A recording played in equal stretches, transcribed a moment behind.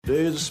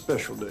Today is a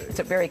special day. It's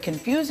a very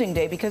confusing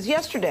day because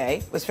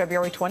yesterday was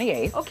February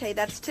 28th. Okay,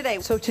 that's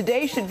today. So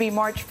today should be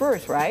March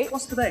 1st, right?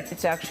 What's today?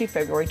 It's actually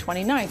February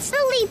 29th. It's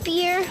a leap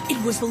year.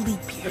 It was a leap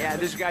year. Yeah,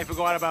 this guy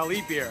forgot about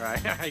leap year.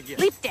 I get it.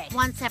 Leap day.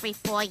 Once every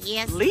 4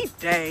 years. Leap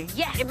day.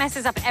 Yeah, it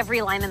messes up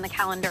every line in the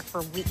calendar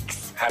for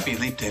weeks. Happy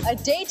Leap Day. A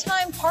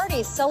daytime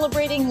party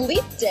celebrating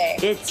Leap Day.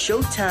 It's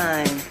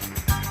showtime.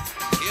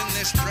 In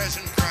this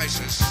present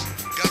crisis,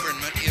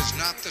 government is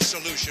not the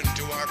solution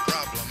to our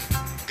problem.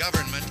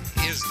 Government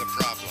is the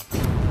problem.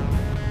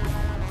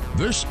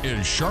 This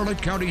is Charlotte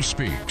County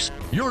Speaks,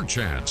 your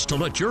chance to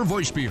let your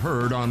voice be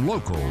heard on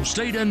local,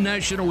 state, and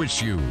national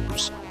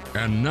issues.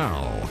 And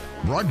now,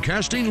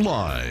 broadcasting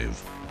live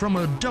from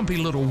a dumpy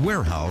little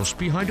warehouse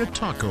behind a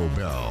Taco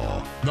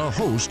Bell, the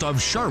host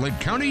of Charlotte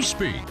County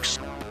Speaks,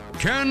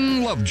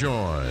 Ken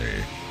Lovejoy.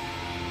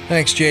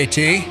 Thanks,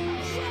 JT.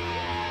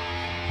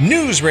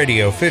 News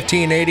Radio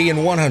 1580 and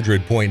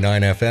 100.9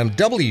 FM,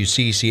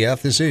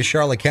 WCCF. This is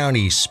Charlotte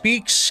County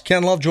Speaks.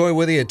 Ken Lovejoy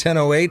with you at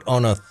 10:08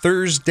 on a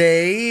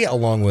Thursday,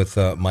 along with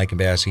Mike and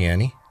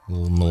Bassiani,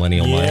 little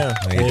millennial Mike.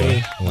 How you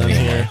doing?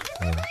 Millennial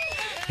Mike.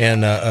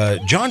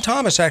 And John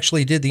Thomas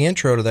actually did the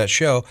intro to that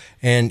show,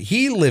 and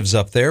he lives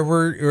up there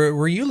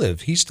where you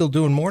live. He's still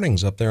doing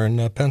mornings up there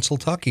in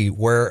Pennsylvania,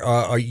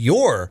 where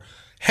your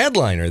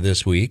headliner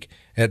this week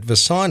at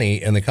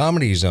Visani in the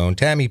Comedy Zone,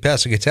 Tammy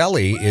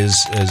Pescatelli is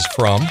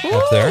from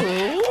up there.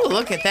 Ooh,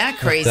 look at that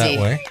crazy. That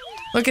way.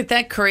 Look at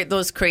that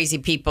those crazy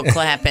people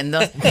clapping.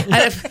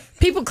 If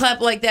people clap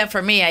like that for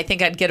me, I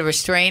think I'd get a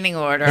restraining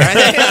order.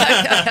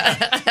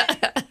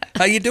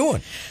 How you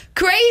doing?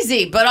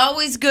 Crazy, but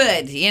always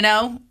good, you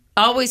know?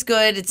 Always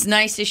good. It's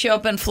nice to show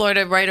up in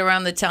Florida right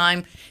around the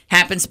time.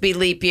 Happens to be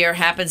leap year,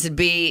 happens to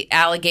be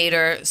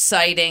alligator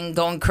sighting,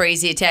 going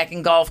crazy,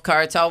 attacking golf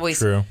carts. Always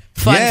fun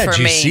for me. Did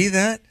you see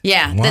that?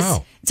 Yeah.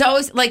 Wow. It's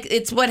always like,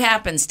 it's what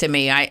happens to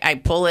me. I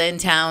pull in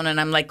town and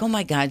I'm like, oh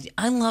my God,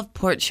 I love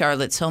Port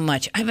Charlotte so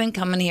much. I've been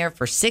coming here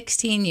for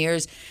 16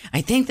 years.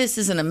 I think this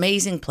is an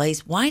amazing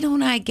place. Why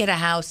don't I get a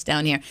house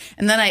down here?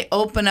 And then I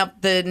open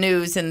up the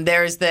news and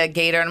there's the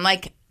gator and I'm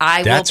like,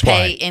 That's will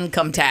pay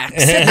income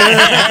tax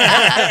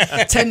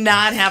to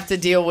not have to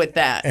deal with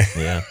that.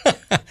 Yeah.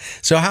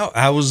 So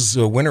how was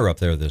winter up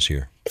there this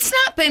year? It's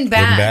not been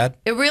bad.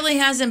 It really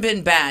hasn't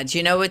been bad.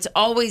 You know, it's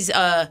always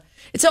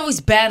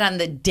bad on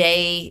the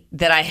day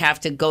that I have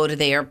to go to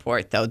the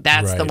airport, though.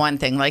 That's the one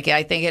thing. Like,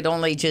 I think it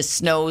only just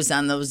snows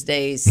on those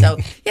days. So,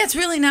 yeah, it's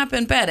really not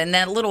been bad. And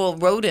that little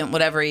rodent,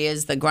 whatever he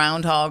is, the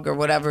groundhog or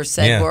whatever,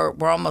 said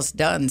we're almost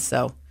done,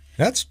 so.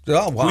 That's I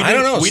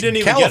don't know. We didn't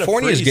even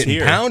California's get a freeze getting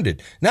here.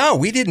 pounded. No,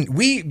 we didn't.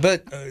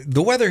 But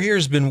the weather here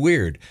has been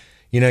weird.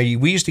 You know,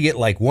 we used to get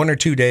like 1 or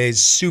 2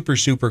 days super,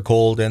 super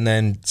cold and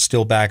then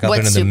still back up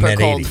into the mid-80s. What's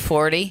super cold,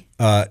 40?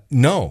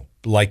 No,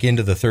 like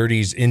into the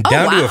 30s and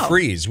down to a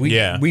freeze. We've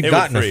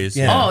gotten would freeze.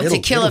 To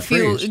kill a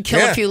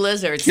few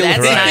lizards. That's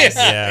nice.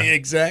 Yeah,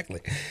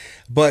 exactly.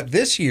 But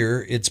this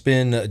year, it's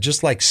been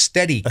just like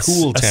steady,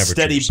 cool temperatures.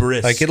 Steady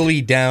brisk. Like it'll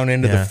be down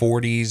into the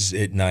 40s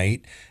at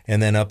night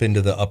and then up into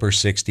the upper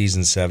 60s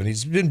and 70s.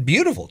 It's been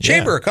beautiful.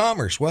 Chamber of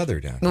Commerce weather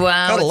down here.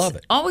 Wow. Gotta love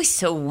it. Always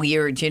so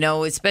weird, you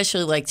know,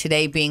 especially like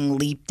today being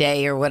leap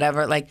day or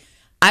whatever. Like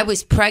I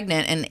was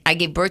pregnant and I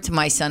gave birth to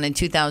my son in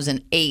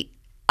 2008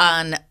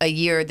 on a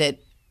year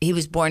that he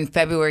was born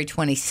February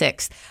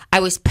 26th.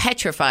 I was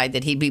petrified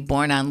that he'd be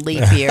born on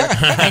leap year.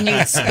 And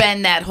you'd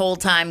spend that whole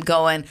time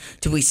going,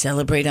 do we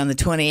celebrate on the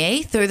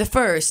 28th or the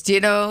 1st, you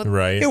know?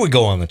 Right. It would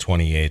go on the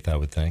 28th, I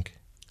would think.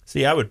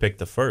 See, I would pick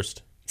the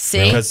 1st.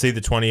 See? Because, the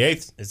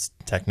 28th is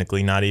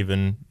technically not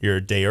even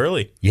your day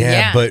early.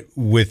 Yeah, but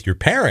with your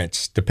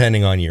parents,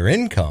 depending on your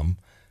income,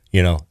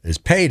 you know, is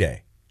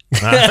payday.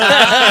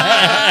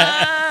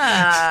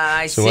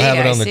 So we'll have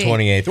it on the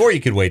 28th, or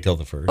you could wait till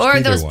the 1st. Or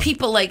those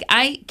people like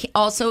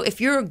if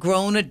you're a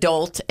grown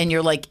adult and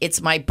you're like,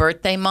 it's my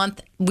birthday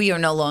month, we are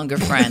no longer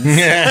friends.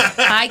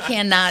 I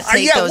cannot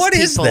take those what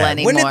people is that?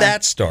 anymore. When did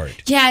that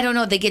start? Yeah, I don't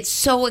know. They get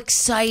so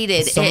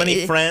excited. So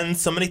many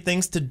friends, so many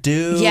things to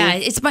do. Yeah,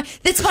 it's my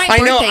birthday month. I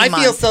know. I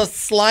feel so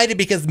slighted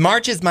because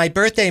March is my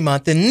birthday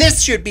month, and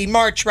this should be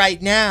March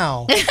right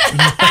now.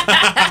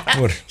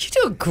 You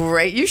do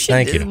great. You should.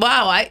 Thank you.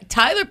 Wow,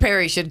 Tyler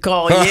Perry should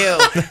call you.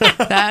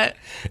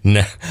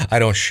 No, I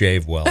don't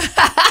shave well.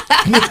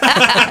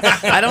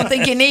 I don't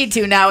think you need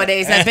to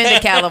nowadays. I've been to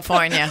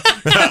California.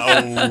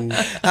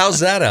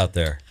 How's that out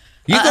there?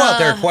 You go out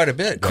there quite a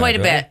bit. Quite a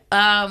bit.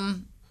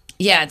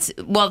 Yeah,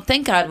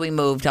 thank God we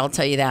moved, I'll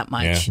tell you that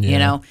much. Yeah. You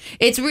know,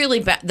 it's really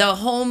bad. The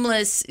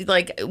homeless,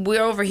 like,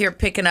 we're over here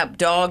picking up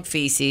dog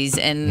feces,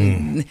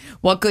 and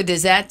what good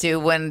does that do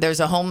when there's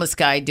a homeless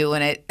guy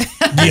doing it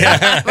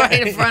right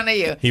in front of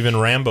you? Even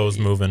Rambo's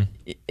moving.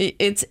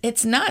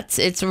 It's nuts.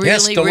 It's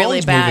really,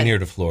 really bad. Moving here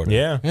to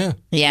Florida.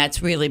 Yeah,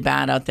 it's really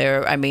bad out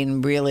there. I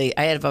mean, really,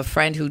 I have a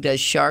friend who does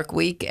Shark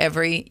Week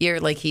every year.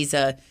 Like, he's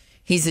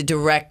He's a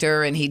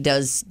director and he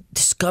does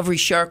Discovery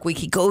Shark Week.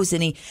 He goes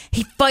and he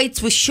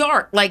fights with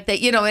shark like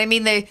that. You know, I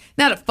mean, they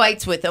not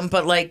fights with them,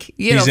 but like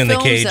he's in the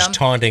films cage them.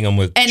 taunting him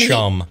with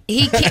chum.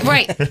 He can't,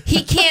 right.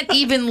 He can't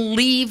even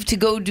leave to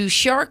go do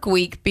Shark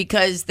Week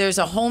because there's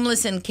a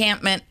homeless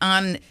encampment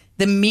on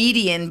the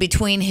median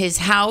between his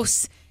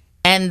house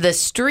and the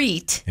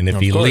street. And if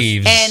he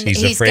leaves, and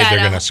he's afraid they're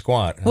going to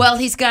squat. Well,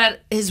 he's got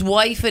his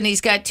wife and he's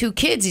got 2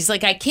 kids. He's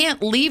like, I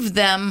can't leave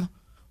them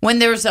when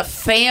there's a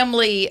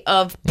family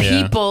of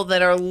people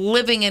that are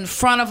living in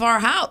front of our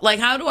house. Like,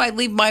 how do I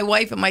leave my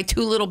wife and my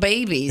 2 little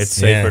babies? It's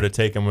safer to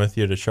take them with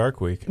you to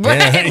Shark Week.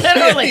 Right,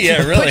 literally.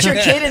 Really. Put your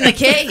kid in the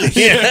cage.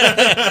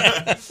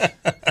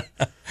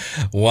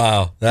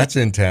 Wow, that's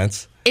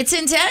intense. It's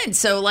intense.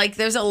 So, like,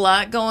 there's a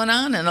lot going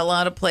on in a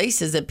lot of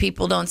places that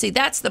people don't see.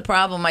 That's the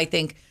problem, I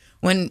think.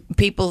 When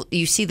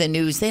you see the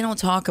news, they don't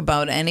talk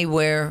about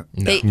anywhere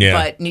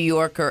but New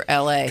York or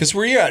L.A. Because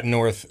we're at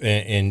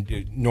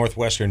in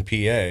northwestern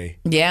PA.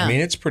 Yeah. I mean,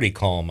 it's pretty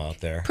calm out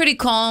there. Pretty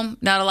calm,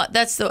 not a lot.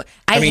 That's the.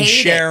 I mean,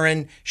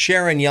 hate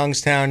Sharon,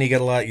 Youngstown, you get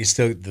a lot. You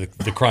still the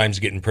crime's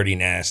getting pretty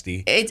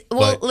nasty.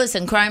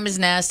 Listen, crime is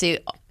nasty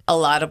a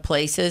lot of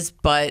places,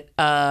 but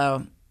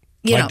my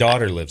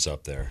daughter lives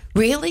up there.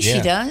 Really, yeah,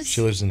 she does. She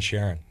lives in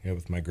Sharon,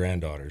 with my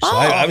granddaughter. So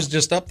I was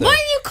just up there. Why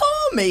didn't you call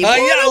me?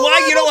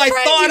 I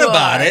thought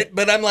about it,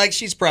 but I'm like,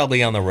 she's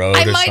probably on the road.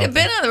 I might have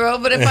been on the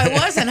road, but if I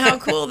wasn't, how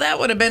cool that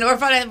would have been. Or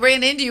if I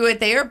ran into you at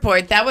the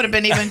airport, that would have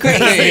been even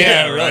crazy.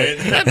 Yeah, right.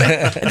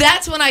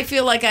 That's when I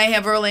feel like I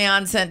have early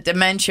onset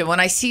dementia. When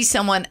I see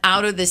someone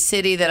out of the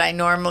city that I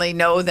normally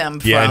know them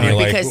from, and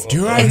you're because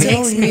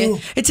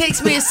it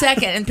takes me a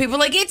second, and people are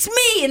like, "It's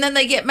me," and then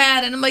they get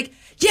mad, and I'm like,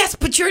 "Yes,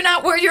 but you're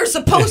not where you're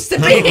supposed to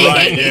be."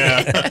 Right,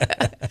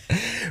 yeah.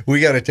 We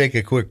got to take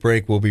a quick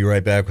break. We'll be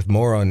right back with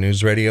more on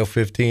News Radio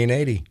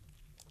 1580.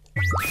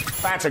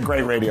 That's a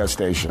great radio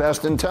station.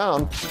 Best in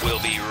town.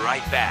 We'll be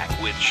right back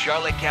with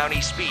Charlotte County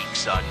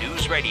Speaks on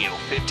News Radio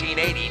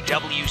 1580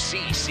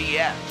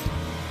 WCCF.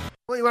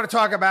 Well, you want to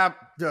talk about,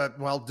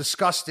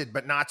 disgusted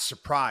but not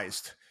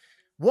surprised.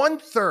 One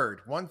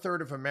third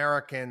of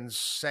Americans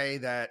say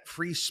that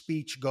free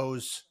speech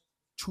goes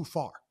too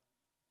far.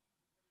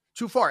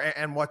 Too far.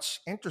 And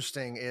what's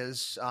interesting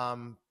is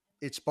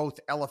it's both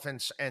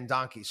elephants and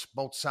donkeys,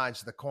 both sides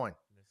of the coin.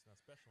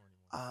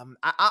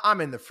 I'm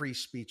in the free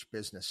speech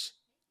business.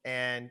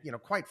 And,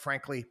 quite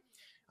frankly,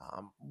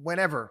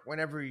 whenever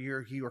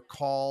you hear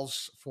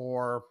calls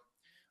for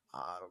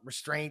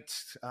restraint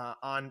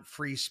on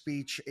free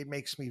speech, it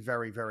makes me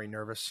very, very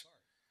nervous.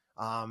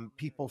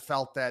 People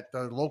felt that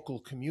the local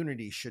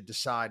community should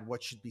decide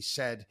what should be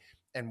said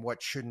and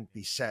what shouldn't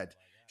be said.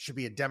 Should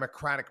be a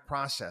democratic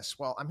process.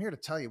 Well, I'm here to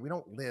tell you, we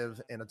don't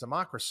live in a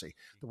democracy.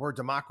 The word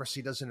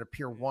democracy doesn't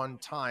appear one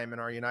time in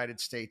our United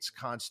States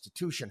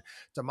Constitution.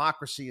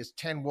 Democracy is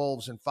 10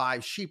 wolves and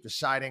 5 sheep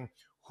deciding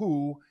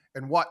who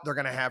and what they're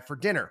going to have for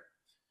dinner.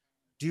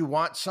 Do you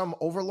want some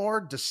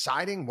overlord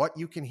deciding what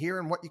you can hear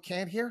and what you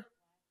can't hear?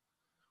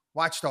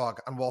 Watchdog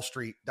on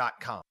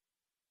wallstreet.com.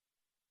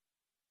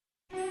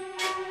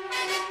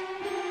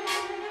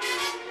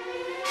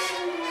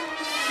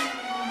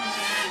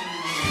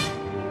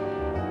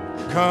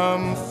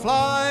 Come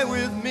fly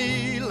with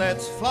me,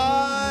 let's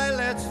fly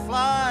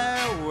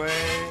away.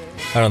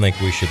 I don't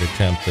think we should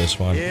attempt this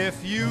one.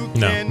 If you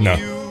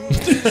No.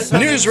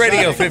 News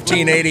Radio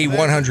 1580,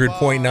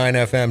 100.9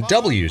 FM,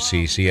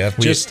 WCCF.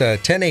 Just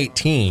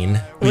 1018.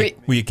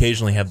 We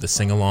occasionally have the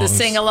sing-alongs. The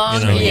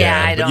sing-along?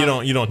 I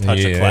don't. You don't touch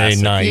a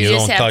classic. No, you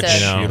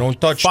don't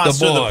touch the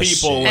Foster boss. the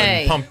people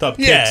and pumped up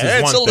kicks Yeah,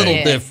 is it's one a little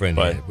thing. different.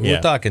 But, We're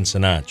talking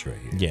Sinatra.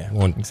 Yeah,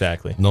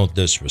 exactly. No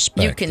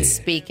disrespect. You can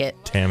speak it.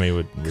 Tammy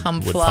would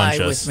Come would fly punch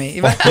with us. me.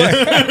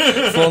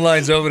 Phone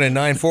lines open at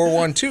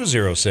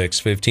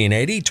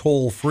 941-206-1580.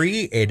 Toll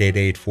free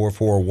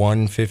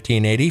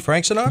 888-441-1580.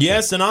 Frank Sinatra.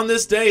 Yes, and on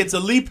this day, it's a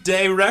leap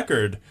day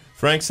record.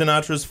 Frank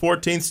Sinatra's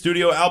 14th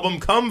studio album,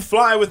 Come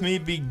Fly With Me,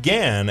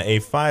 began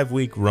a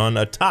 5-week run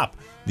atop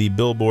the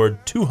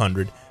Billboard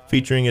 200,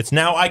 featuring its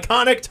now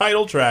iconic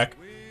title track,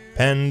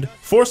 penned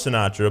for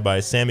Sinatra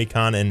by Sammy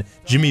Cahn and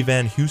Jimmy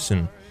Van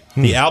Heusen.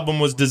 The album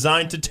was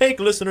designed to take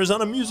listeners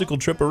on a musical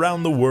trip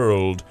around the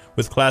world,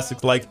 with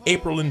classics like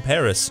April in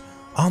Paris,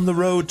 On the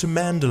Road to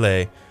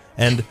Mandalay,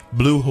 and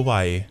Blue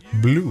Hawaii.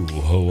 Blue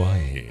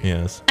Hawaii.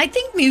 Yes. I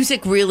think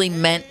music really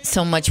meant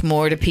so much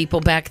more to people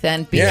back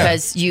then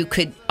because you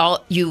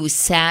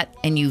sat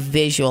and you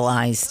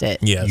visualized it.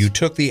 Yes. You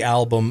took the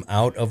album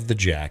out of the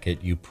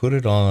jacket, you put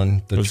it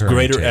on the It was turntable.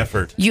 greater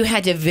effort. You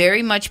had to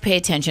very much pay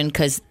attention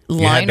because had to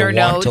liner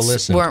want to notes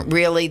listen weren't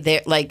really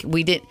there. Like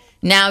we did.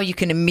 Now you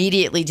can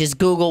immediately just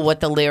Google what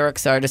the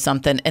lyrics are to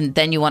something, and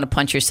then you want to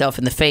punch yourself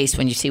in the face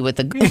when you see what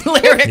the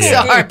lyrics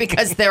are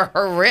because they're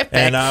horrific.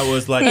 And I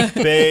was like,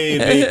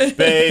 baby,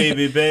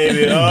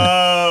 baby,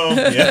 oh.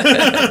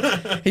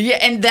 Yeah, yeah,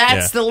 and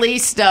that's the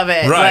least of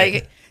it. Right.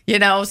 Like, You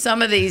know,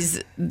 some of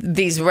these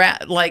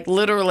like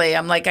literally,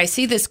 I'm like, I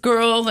see this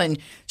girl and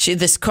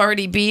this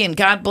Cardi B, and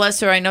God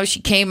bless her. I know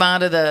she came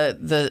out of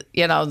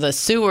the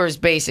sewers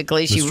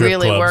basically. She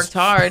really worked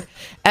hard.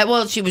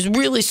 Well, she was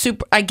really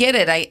super. I get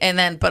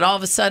it. But all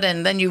of a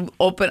sudden, then you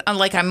open. I'm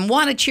like, I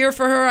want to cheer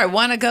for her. I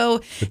want to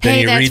go.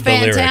 Hey, that's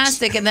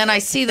fantastic. And then I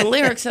see the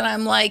lyrics, and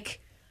I'm like,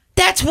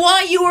 that's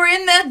why you were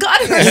in the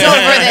gutters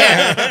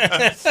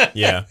over there.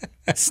 Yeah.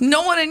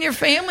 No one in your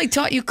family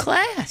taught you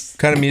class. What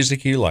kind of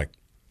music you like?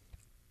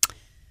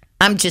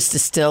 I'm just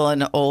still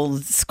an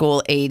old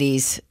school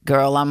 80s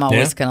girl. I'm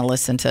always going to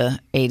listen to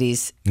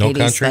 80s. No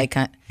 80s country?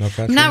 No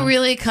country? I'm not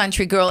really a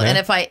country girl. Yeah. And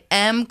if I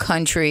am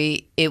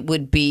country, it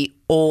would be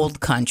old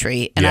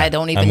country. And I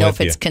don't even know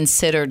if it's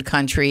considered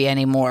country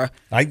anymore.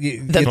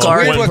 The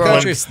Garden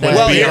Brooks. You know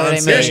what I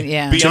mean?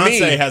 Yeah.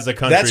 Beyonce has a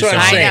country That's what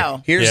I'm song. saying. I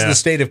know. Here's the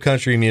state of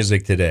country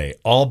music today.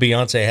 All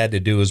Beyonce had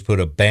to do was put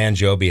a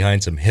banjo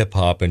behind some hip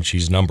hop, and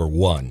she's number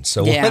one.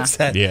 So what's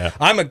that? Yeah.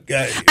 I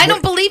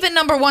don't believe in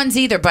number ones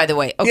either, by the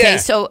way. Okay,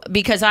 so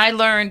because I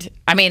learned,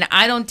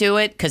 I don't do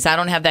it because I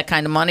don't have that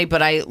kind of money,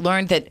 but I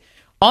learned that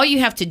all you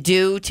have to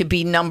do to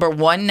be number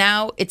one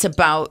now, it's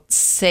about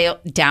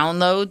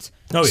downloads.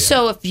 Oh, yeah.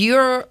 So if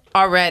you're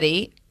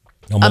already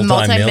a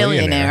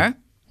multimillionaire,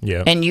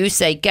 and you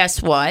say,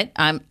 guess what?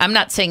 I'm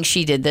not saying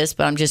she did this,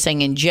 but I'm just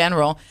saying in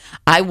general,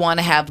 I want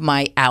to have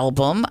my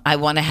album. I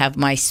want to have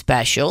my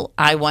special.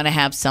 I want to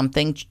have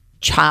something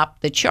chop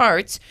the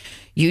charts.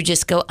 You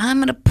just go, I'm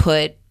going to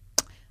put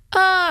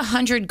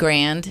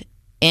 $100,000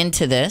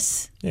 into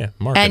this. Yeah,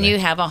 marketing. And you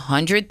have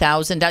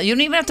 $100,000. You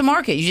don't even have to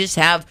market. You just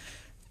have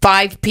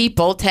 5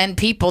 people, 10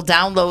 people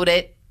download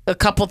it a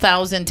couple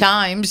thousand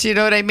times. You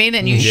know what I mean?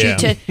 And you shoot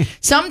to.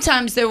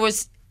 Sometimes there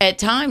was at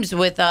times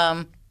with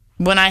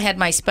when I had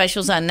my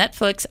specials on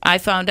Netflix, I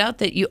found out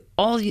that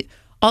all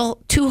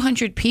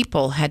 200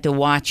 people had to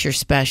watch your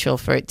special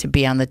for it to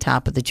be on the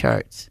top of the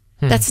charts.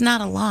 That's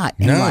not a lot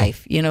in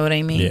life. You know what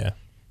I mean? Yeah.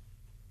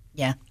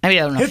 Yeah. I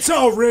don't know. It's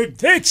all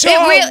rigged. Rigged.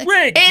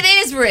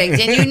 It is rigged,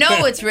 and you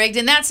know it's rigged,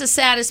 and that's the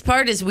saddest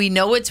part is we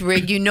know it's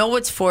rigged. You know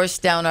it's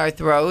forced down our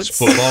throats. Is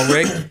football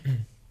rigged?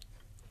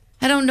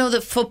 I don't know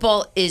that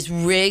football is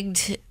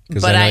rigged.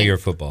 Because I know you're a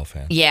football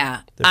fan.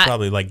 Yeah. They're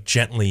probably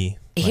gently.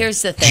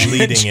 Here's the thing.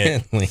 Leading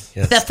it.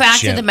 Yes, the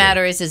fact of the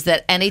matter is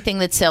that anything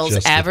that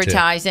sells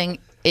advertising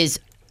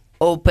is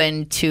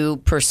open to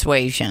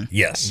persuasion.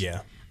 Yes.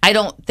 Yeah. I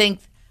don't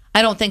think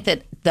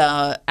that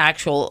the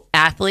actual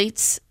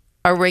athletes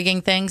are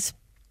rigging things,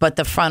 but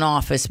the front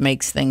office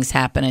makes things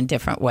happen in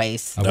different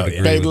ways. I would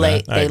agree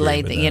with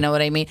that. You know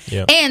what I mean?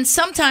 Yep. And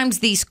sometimes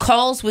these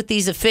calls with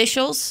these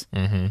officials,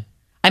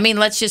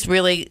 let's just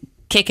really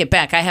kick it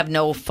back. I have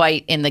no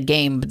fight in the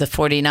game, the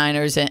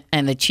 49ers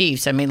and the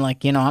Chiefs. I'm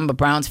a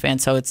Browns fan,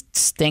 so it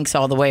stinks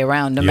all the way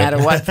around, no matter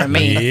what for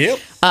me.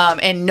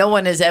 And no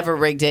one has ever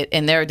rigged it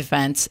in their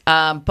defense.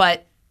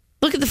 But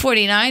look at the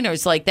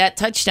 49ers. Like, that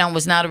touchdown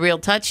was not a real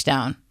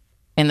touchdown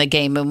in the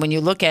game. And when you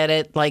look at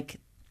it,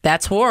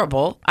 that's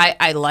horrible.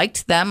 I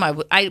liked them. I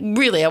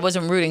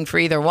wasn't rooting for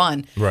either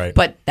one. Right.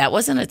 But that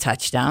wasn't a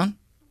touchdown,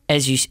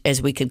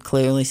 as we could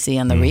clearly see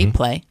on the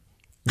replay.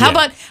 How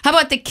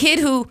about the kid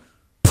who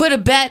put a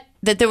bet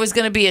that there was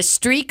going to be a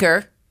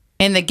streaker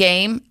in the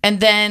game, and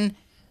then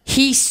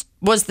he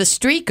was the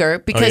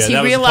streaker because he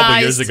realized. Was a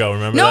couple years ago,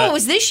 remember that? No, it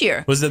was this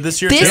year. Was it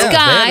this year? This too?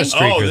 guy. This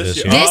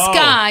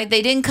Guy.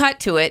 They didn't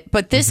cut to it,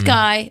 but this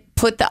guy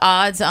put the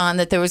odds on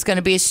that there was going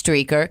to be a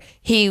streaker.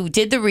 He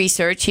did the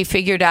research. He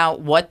figured out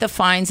what the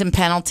fines and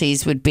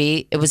penalties would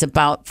be. It was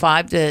about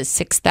 $5,000 to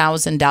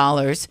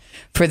 $6,000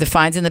 for the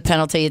fines and the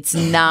penalty. It's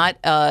not.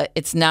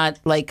 It's not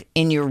like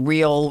in your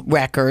real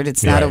record.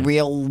 It's not a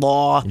real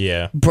law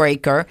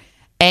breaker.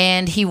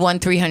 And he won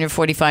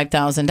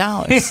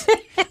 $345,000.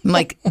 I'm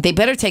like, they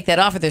better take that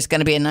off, or there's going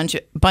to be a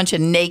bunch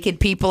of naked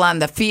people on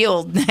the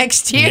field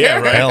next year. Yeah,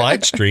 right. Well,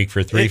 I'd streak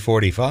for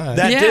 $345.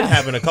 That did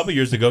happen a couple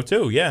years ago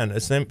too. Yeah, and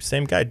the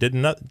same guy did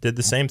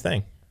the same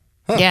thing.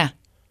 Huh. Yeah,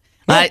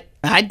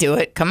 I'd do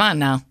it. Come on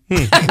now,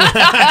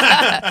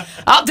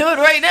 I'll do it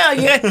right now.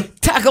 You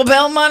got Taco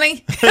Bell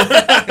money?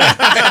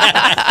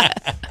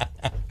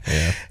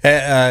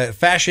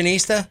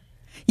 Fashionista.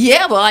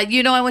 Yeah, well, I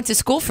went to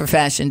school for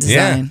fashion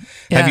design.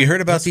 Yeah. Have you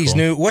heard about these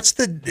new? What's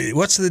the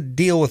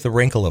deal with the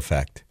wrinkle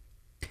effect?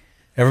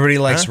 Everybody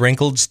likes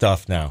wrinkled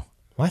stuff now.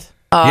 What?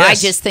 Oh, yes. I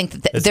just think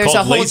that there's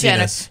a whole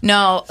generation.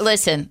 No,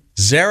 listen.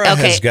 Zara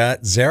has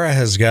got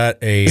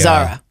a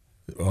Zara.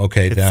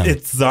 Okay, down.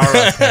 It's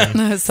Zara.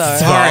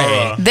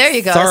 Sorry. There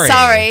you go.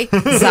 Sorry,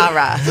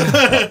 Zara.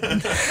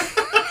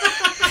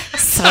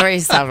 Sorry,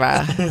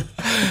 Zara.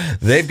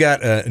 They've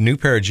got a new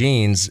pair of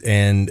jeans,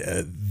 and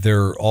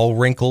they're all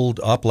wrinkled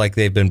up like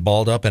they've been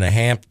balled up in a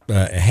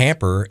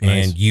hamper,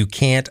 Nice. and you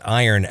can't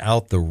iron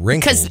out the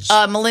wrinkles. Because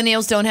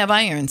millennials don't have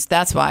irons.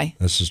 That's why.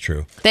 This is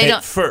true. They Hey,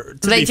 don't.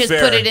 to They be just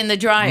fair, put it in the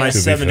dryer. My To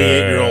be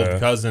 78-year-old fair.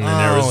 cousin in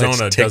Oh,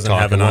 Arizona it's doesn't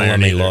TikTok. have an It won't let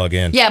iron me either. log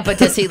in. Yeah, but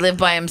does he live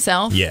by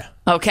himself? Yeah.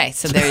 Okay,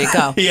 so there you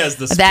go. He has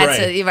the That's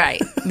spray.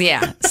 right.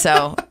 Yeah.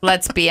 So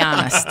let's be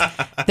honest.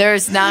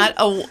 There's not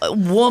a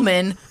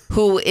woman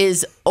who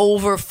is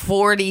over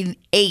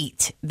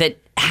 48 that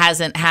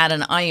hasn't had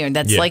an iron.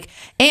 That's Yeah. like,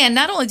 and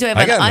not only do I have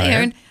I an got an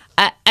iron.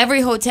 iron.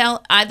 Every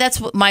hotel,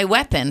 that's my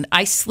weapon.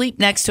 I sleep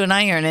next to an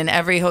iron in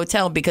every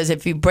hotel because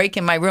if you break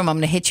in my room, I'm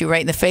going to hit you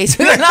right in the face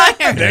with an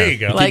iron. There you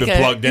go. Keep it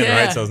plugged in,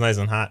 right? So it's nice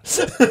and hot.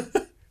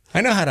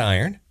 I know how to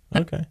iron.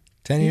 Okay.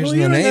 10 years Well,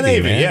 in the you're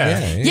Navy, man.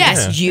 yeah.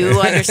 Yes, you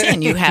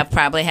understand. You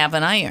probably have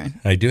an iron.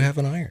 I do have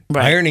an iron.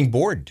 Right. Ironing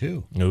board,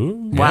 too.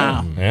 Ooh.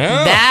 Wow.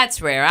 Yeah.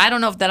 That's rare. I don't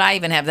know if that I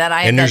even have that.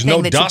 I have And that there's thing no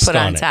that you dust put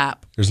on it.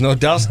 top. There's no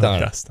dust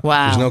on it.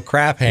 Wow. There's no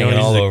crap You hanging don't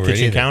all use a over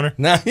kitchen it either. counter?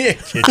 No, yeah,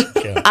 kitchen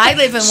counter. I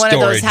live in one of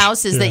those Storage.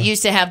 houses that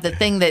used to have the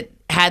thing that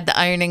had the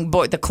ironing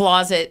board, the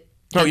closet.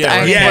 Oh, that yeah, the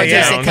ironing right. board Yeah,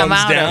 used yeah, to come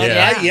comes out down.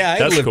 of. Yeah, I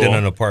That's lived cool. in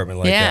an apartment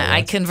like Yeah, that. I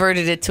once.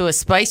 converted it to a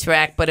spice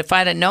rack, but if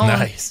I'd have known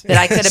Nice. that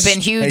I could have been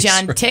huge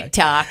Spice on rack.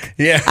 TikTok,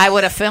 Yeah. I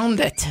would have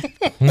filmed it.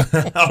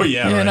 Oh,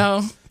 yeah. You right.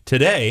 know?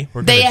 Today,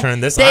 we're going to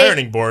turn this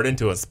ironing board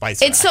into a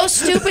spice It's rack.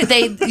 so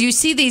stupid. You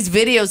see these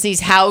videos,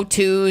 these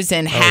how-tos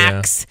and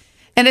hacks.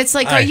 And it's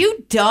like, are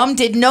you dumb?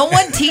 Did no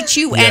one teach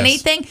you Yes.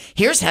 anything?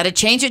 Here's how to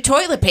change a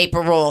toilet paper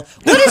roll.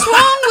 What is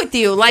wrong with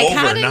you? Like, Over,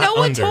 how did not no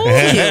one under.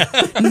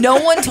 told you? No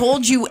one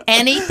told you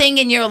anything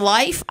in your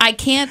life? I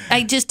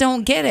just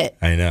don't get it.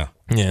 I know.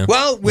 Yeah.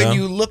 Well, when No.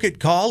 you look at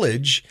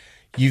college,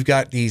 you've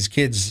got these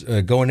kids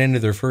going into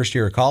their first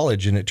year of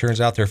college, and it turns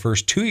out their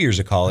first 2 years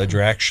of college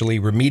are actually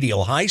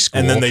remedial high school,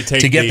 And then they take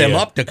to get the, them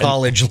up to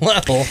college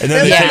level. And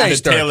then they take the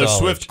start Taylor college.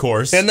 Swift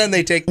course. And then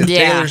they take the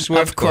Yeah, Taylor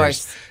Swift of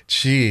course.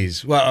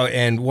 Jeez. Well,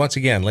 and once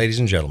again, ladies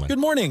and gentlemen, Good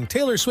morning.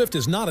 Taylor Swift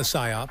is not a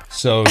psyop.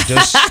 so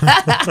just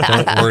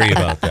don't worry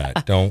about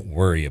that. Don't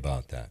worry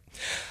about that.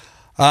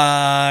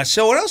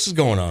 So what else is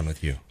going on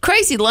with you?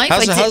 Crazy life.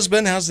 How's the I did-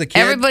 husband? How's the kid?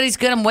 Everybody's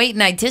good. I'm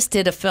waiting. I just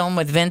did a film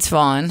with Vince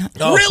Vaughn.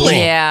 Oh, really?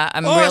 Yeah,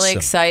 I'm Awesome. really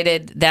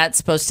excited. That's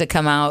supposed to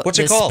come out What's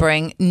it this called?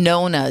 spring.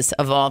 Nona's,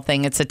 of all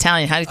things. It's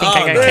Italian. How do you think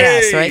I got hey,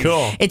 cast, right?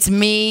 cool. It's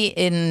me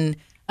in...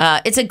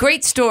 it's a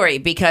great story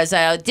because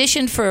I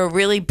auditioned for a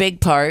really big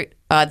part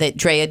that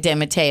Drea De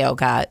Matteo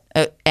got.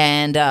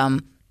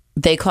 And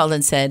they called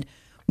and said,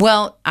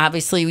 well,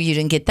 obviously you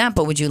didn't get that,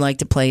 but would you like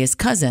to play his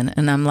cousin?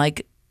 And I'm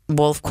like,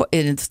 well, of course.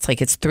 It's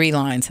like it's 3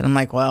 lines. And I'm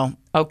like, well,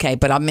 okay.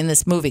 But I'm in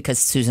this movie because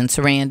Susan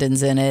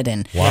Sarandon's in it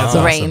and Wow.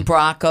 Lorraine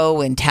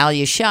Bracco and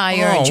Talia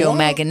Shire and Joe wow.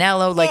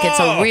 Manganiello. Like it's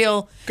a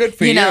real... Good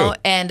for you. Know, you.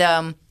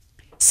 and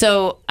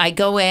so I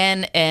go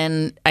in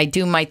and I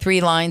do my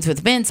 3 lines with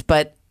Vince,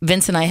 but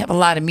Vince and I have a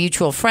lot of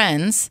mutual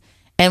friends.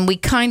 And we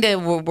kind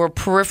of were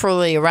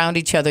peripherally around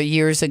each other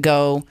years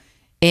ago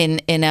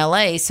in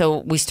LA. So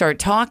we start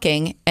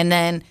talking, and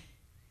then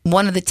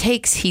one of the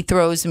takes, he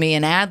throws me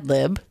an ad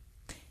lib,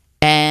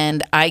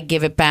 and I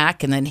give it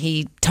back, and then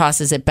he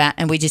tosses it back,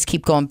 and we just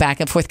keep going back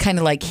and forth, kind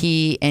of like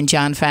he and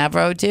Jon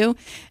Favreau do.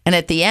 And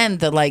at the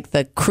end,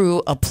 the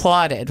crew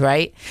applauded,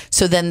 right?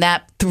 So then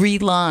that 3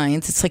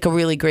 lines, it's like a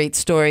really great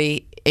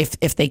story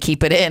if they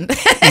keep it in.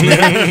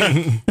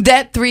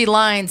 That 3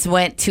 lines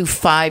went to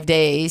 5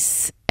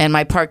 days, and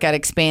my part got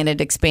expanded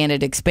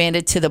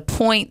to the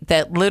point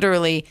that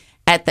literally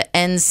at the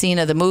end scene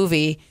of the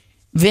movie,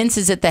 Vince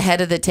is at the head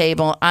of the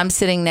table. I'm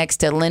sitting next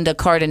to Linda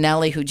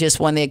Cardinelli, who just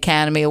won the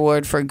Academy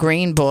Award for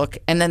Green Book.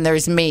 And then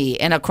there's me,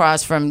 and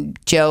across from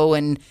Joe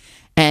and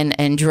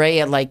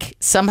Drea. Like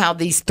somehow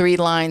these 3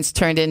 lines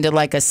turned into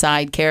like a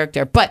side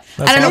character. But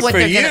I don't know what for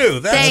they're you. gonna,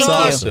 That's thank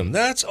awesome. You.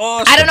 That's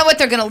awesome. I don't know what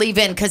they're going to leave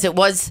in because it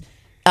was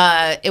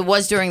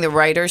during the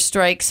writer's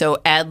strike, so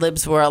ad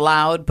libs were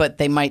allowed, but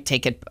they might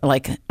take it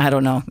like, I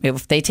don't know.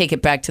 If they take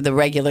it back to the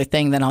regular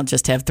thing, then I'll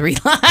just have 3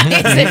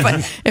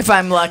 lines if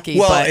I'm lucky.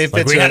 Well, but if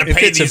Like, it's we a, had to if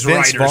pay it's a these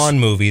Vince writers. Vaughn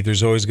movie,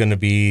 there's always going to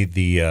be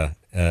the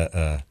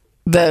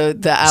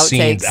the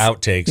scenes, outtakes.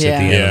 outtakes Yeah. at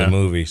the end Yeah. of the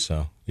movie.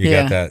 So you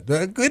Yeah. got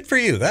that. Good for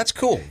you. That's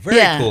cool. Very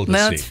cool to see.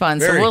 no, it's fun.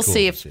 Very so we'll cool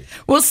see to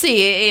we'll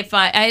see if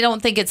I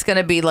don't think it's going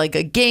to be like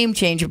a game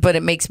changer, but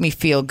it makes me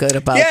feel good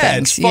about Yeah,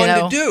 things. it's fun you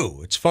know? to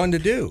do. It's fun to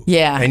do.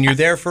 Yeah. And you're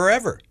there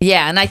forever.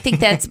 Yeah, and I think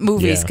that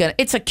movie's Yeah. gonna.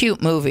 It's a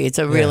cute movie. It's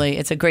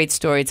it's a great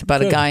story. It's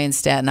about a guy in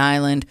Staten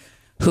Island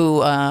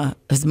who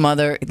his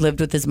mother lived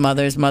with his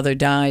mother. His mother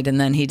died, and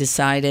then he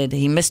decided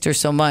he missed her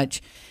so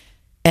much.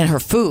 And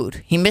her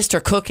food. He missed her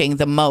cooking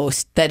the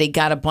most that he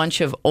got a bunch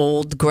of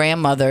old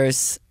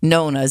grandmothers,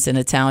 nonas in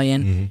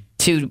Italian,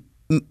 to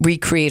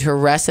recreate her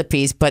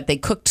recipes. But they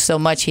cooked so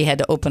much he had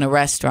to open a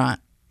restaurant.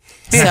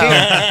 So,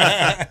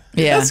 yeah.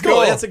 That's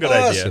cool. That's a good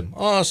idea.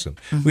 Awesome.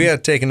 We got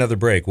to take another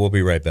break. We'll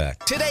be right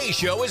back. Today's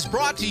show is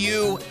brought to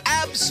you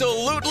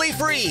absolutely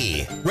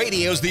free.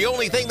 Radio's the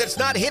only thing that's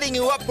not hitting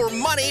you up for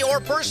money or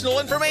personal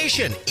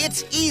information.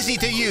 It's easy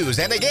to use,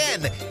 and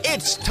again,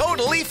 it's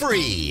totally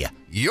free.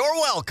 You're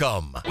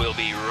welcome. We'll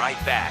be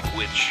right back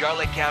with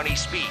Charlotte County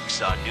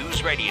Speaks on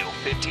News Radio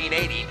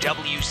 1580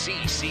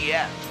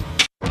 WCCF.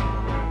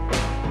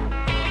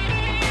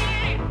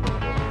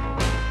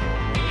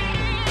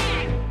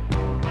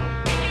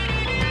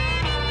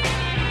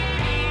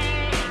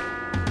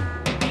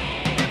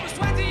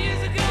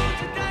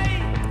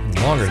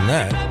 Longer than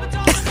that.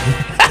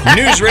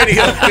 News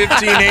Radio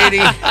 1580,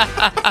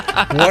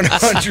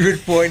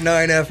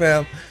 100.9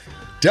 FM,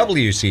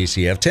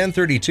 WCCF,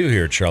 1032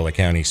 here at Charlotte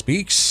County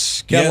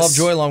Speaks. Ken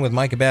Lovejoy along with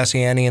Micah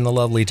Bassiani and the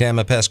lovely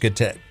Tammy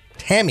Pescatelli.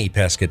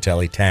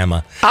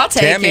 I'll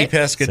take Tammy it.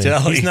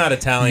 Pescatelli. He's not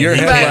Italian. You're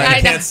I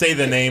can't say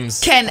the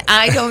names. Ken,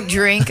 I don't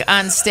drink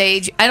on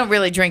stage. I don't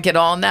really drink at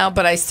all now,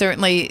 but I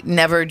certainly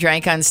never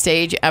drank on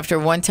stage. After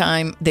one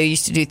time, they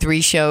used to do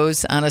 3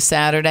 shows on a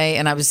Saturday,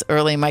 and I was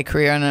early in my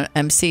career on an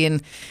MC,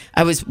 and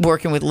I was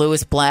working with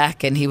Lewis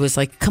Black, and he was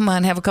like, come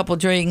on, have a couple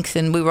drinks,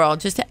 and we were all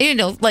just,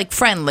 like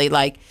friendly,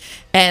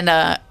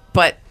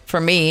 but for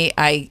me,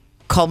 I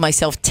called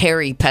myself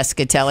Terry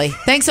Pescatelli.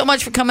 Thanks so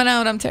much for coming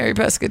out. I'm Terry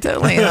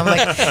Pescatelli. And I'm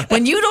like,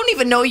 when you don't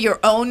even know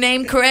your own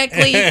name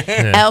correctly,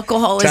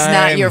 alcohol is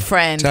not your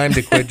friend. Time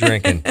to quit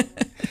drinking.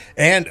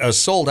 And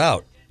sold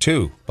out,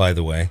 too, by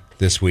the way,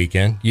 this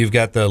weekend. You've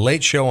got the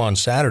late show on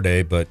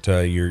Saturday, but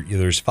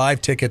there's 5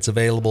 tickets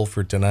available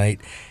for tonight,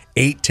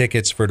 8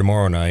 tickets for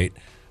tomorrow night.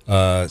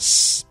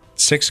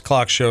 6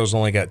 o'clock shows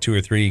only got 2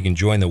 or 3. You can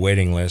join the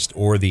waiting list,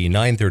 or the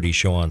 9:30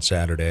 show on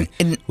Saturday.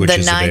 Which the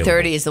is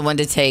 9:30 is the one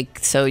to take,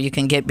 so you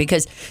can get,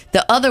 because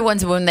the other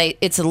ones,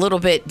 it's a little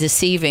bit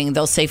deceiving.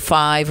 They'll say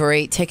 5 or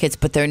 8 tickets,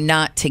 but they're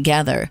not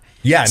together.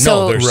 Yeah,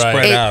 no, they're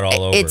spread out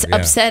all over. It's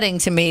upsetting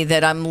to me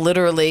that I'm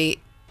literally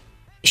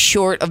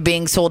short of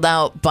being sold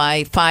out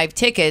by 5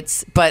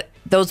 tickets, but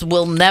those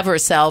will never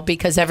sell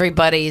because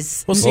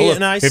everybody's...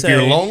 If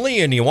you're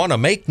lonely and you want to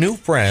make new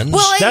friends...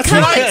 Well, that's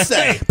what I'd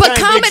say. But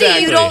comedy,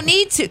 exactly. you don't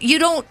need to. You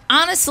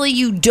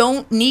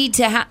don't need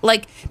to have...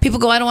 Like, people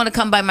go, I don't want to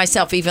come by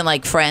myself, even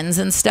like friends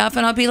and stuff.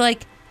 And I'll be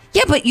like,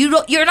 yeah, but you're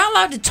not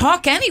allowed to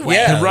talk anyway.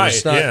 Yeah, right.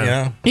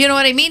 You know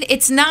what I mean?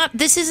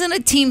 This isn't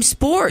a team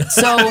sport.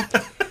 So...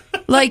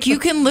 Like, you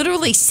can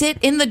literally sit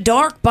in the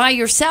dark by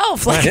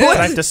yourself. Like,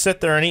 I have to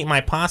sit there and eat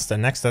my pasta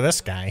next to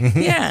this guy.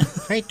 Yeah.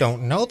 I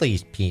don't know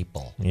these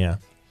people. Yeah.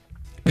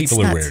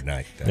 People are weird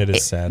night. It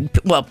is sad.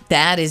 Well,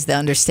 that is the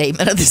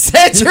understatement of the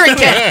century.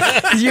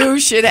 You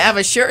should have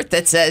a shirt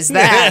that says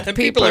that.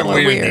 People are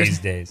weird these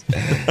days.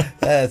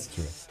 That's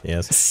true.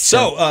 Yes.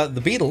 So,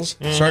 the Beatles,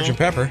 Sgt.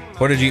 Pepper.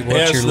 What's your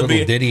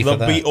little ditty for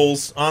that? The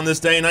Beatles. On this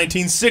day in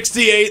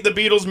 1968, the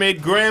Beatles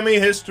made Grammy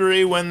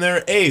history when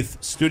their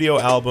 8th studio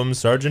album,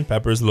 Sgt.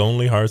 Pepper's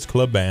Lonely Hearts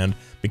Club Band,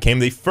 became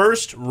the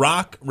first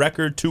rock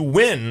record to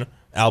win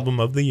Album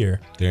of the Year.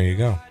 There you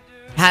go.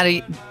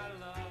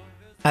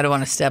 I don't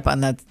want to step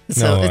on that. It's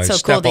so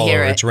step cool to all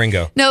hear over. it. It's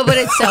Ringo. No, but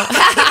it's so...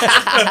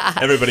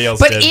 Everybody else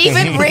But did.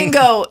 even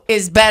Ringo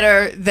is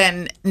better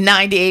than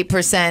 98%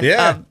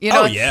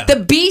 of,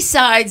 the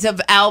B-sides of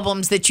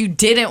albums that you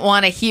didn't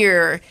want to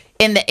hear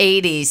in the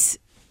 80s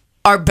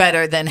are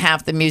better than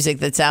half the music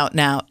that's out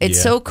now. It's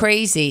so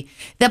crazy.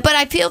 But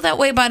I feel that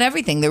way about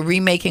everything. They're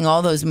remaking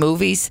all those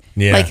movies.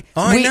 Yeah. Like,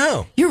 I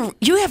know.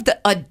 You have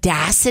the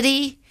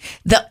audacity,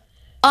 the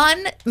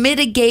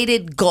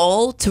unmitigated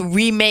goal to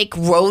remake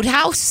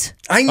Roadhouse.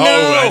 I know.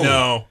 Oh, I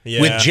know. Yeah.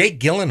 With Jake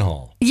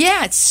Gyllenhaal.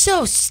 Yeah, it's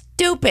so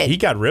stupid. He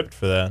got ripped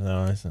for that,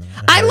 though.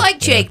 I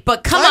like Jake,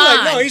 but come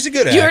on. No, he's a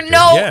good actor. You're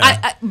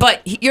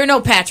but you're no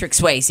Patrick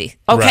Swayze.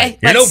 Okay, right.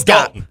 You're no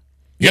stop. Dalton.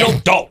 You're no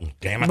Dalton.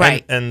 Damn it.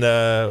 Right.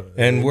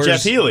 And where's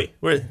Jeff Healey?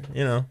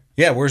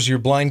 Yeah, where's your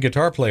blind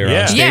guitar player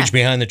on stage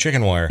behind the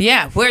chicken wire?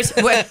 Yeah, where's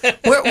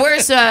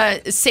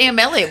Sam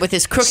Elliott with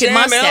his crooked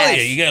mustache? Sam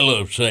Elliott, you gotta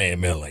love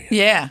Sam Elliott.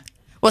 Yeah.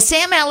 Well,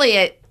 Sam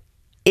Elliott,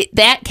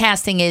 that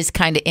casting is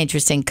kind of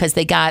interesting because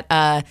they got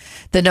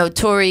the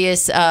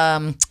notorious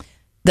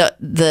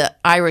the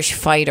Irish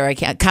fighter.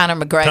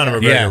 Conor McGregor. Conor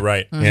McGregor,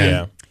 right? Mm-hmm.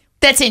 Yeah.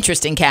 That's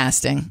interesting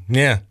casting.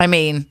 Yeah. I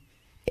mean,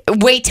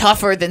 way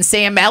tougher than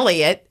Sam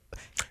Elliott.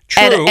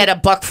 True.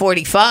 At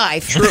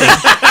 $1.45. True.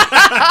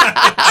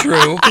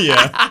 True.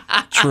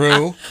 Yeah.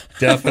 True.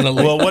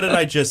 Definitely. Well, what did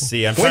I just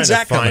see? I'm When's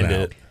trying to that coming find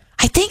out? it.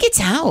 I think it's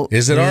out.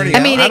 Is it already I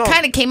out? mean, it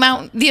kind of came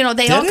out, they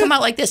all come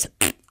out like this.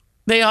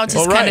 They all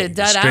just kind of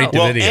died Straight out. to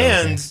Well, video.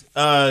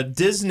 and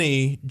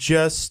Disney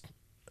just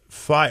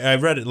I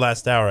read it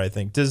last hour, I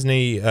think.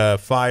 Disney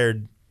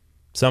fired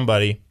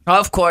somebody.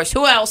 Of course.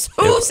 Who else?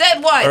 Who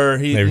said what? Or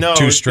They were no,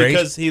 too it's straight?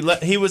 because he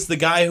was the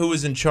guy who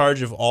was in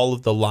charge of all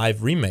of the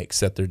live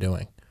remakes that they're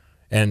doing.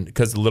 And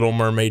because Little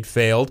Mermaid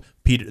failed,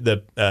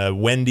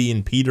 Wendy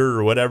and Peter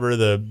or whatever,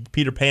 the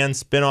Peter Pan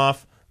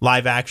spinoff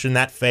live action.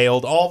 That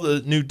failed. All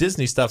the new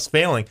Disney stuff's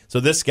failing.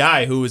 So this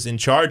guy who is in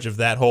charge of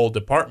that whole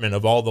department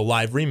of all the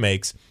live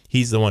remakes,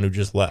 he's the one who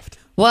just left.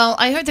 Well,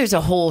 I heard there's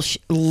a whole...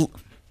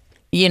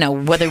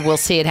 whether we'll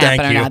see it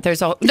happen or not.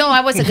 There's no,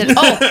 I wasn't going to.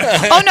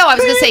 Oh, no, I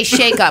was going to say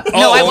shake up.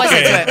 No, I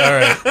wasn't. All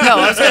right. No,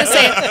 I was going to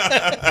say,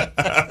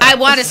 I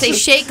want to say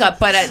shake up,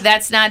 but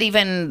that's not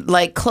even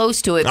like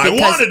close to it. I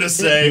wanted to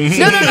say.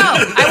 No.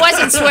 I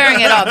wasn't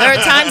swearing at all. There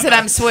are times that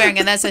I'm swearing,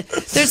 and there's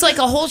like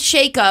a whole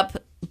shake up,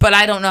 but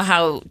I don't know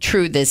how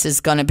true this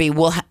is going to be.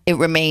 It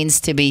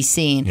remains to be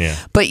seen. Yeah.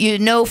 But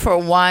for a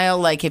while,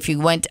 like if you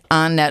went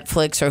on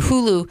Netflix or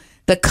Hulu,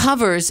 the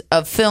covers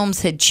of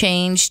films had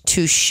changed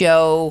to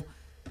show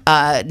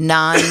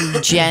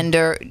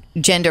non-gender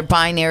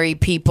binary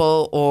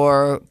people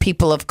or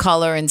people of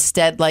color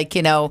instead.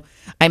 There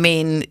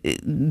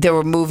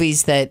were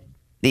movies that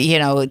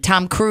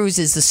Tom Cruise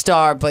is the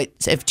star, but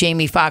if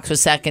Jamie Foxx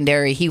was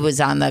secondary, he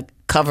was on the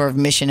cover of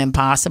Mission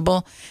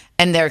Impossible,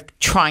 and they're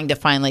trying to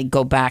finally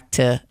go back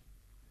to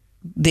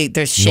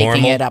they're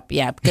shaking normal. it up,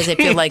 because I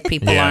feel like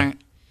people aren't.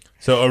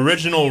 So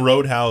original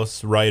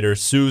Roadhouse writer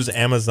sues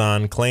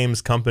Amazon,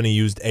 claims company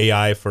used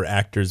AI for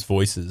actors'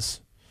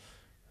 voices.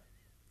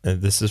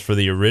 This is for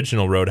the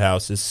original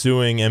Roadhouse, is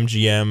suing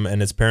MGM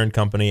and its parent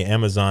company,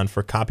 Amazon,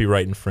 for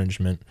copyright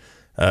infringement.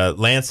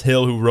 Lance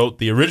Hill, who wrote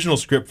the original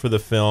script for the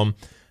film,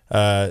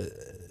 the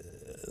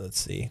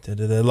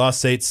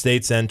lawsuit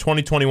states, in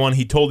 2021,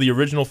 he told the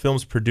original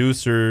film's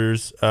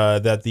producers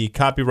that the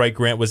copyright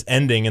grant was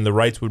ending and the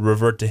rights would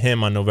revert to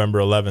him on November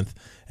 11th.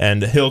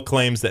 And Hill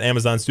claims that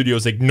Amazon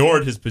Studios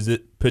ignored his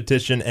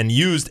petition and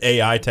used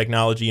AI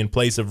technology in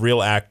place of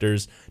real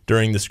actors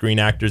during the Screen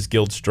Actors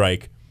Guild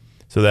strike,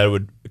 so that it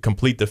would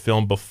complete the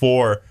film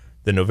before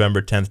the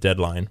November 10th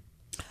deadline.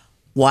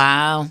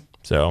 Wow.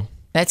 So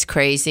that's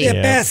crazy. The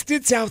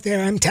bastards out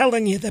there, I'm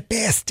telling you, the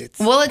bastards.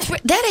 Well,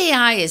 that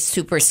AI is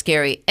super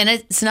scary, and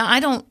it's not. I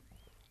don't.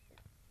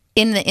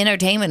 In the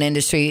entertainment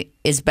industry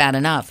is bad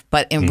enough,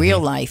 but in real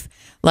life,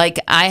 like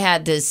I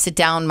had to sit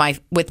down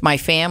with my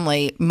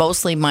family,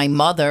 mostly my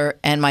mother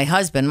and my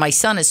husband. My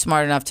son is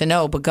smart enough to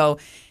know, but go,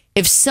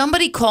 if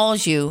somebody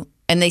calls you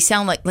and they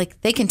sound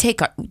like they can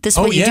take this is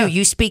what you do.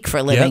 You speak for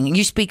a living. Yep.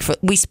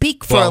 We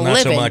speak for a living. Not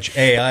so much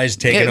AI's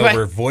taking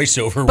over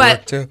voiceover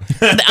work too.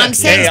 I'm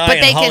saying, AI but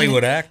they and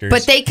Hollywood actors.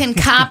 But they can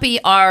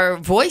copy our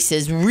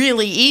voices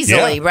really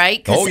easily, right?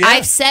 Because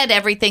I've said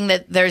everything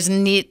that there's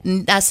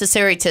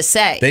necessary to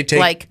say. They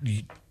take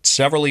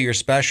several of your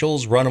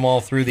specials, run them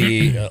all through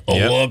the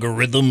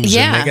logarithms,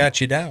 and they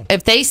got you down.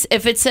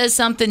 If it says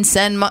something,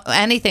 send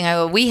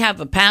anything. We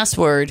have a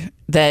password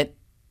that.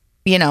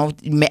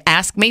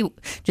 Ask me,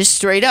 just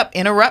straight up,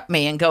 interrupt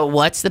me and go,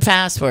 what's the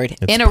password?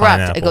 It's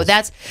interrupt. pineapples. I go,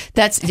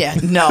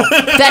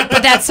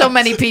 but that's so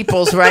many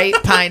people's, right?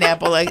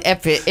 Pineapple. Like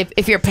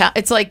if you're,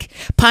 it's like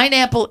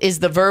pineapple is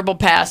the verbal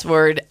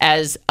password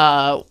as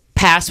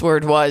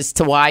password was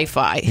to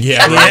Wi-Fi.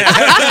 Yeah, right.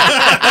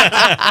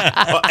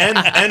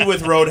 and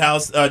with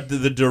Roadhouse,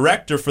 the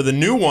director for the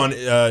new one,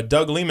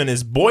 Doug Liman,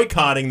 is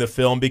boycotting the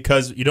film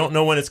because you don't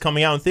know when it's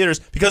coming out in theaters,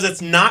 because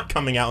it's not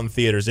coming out in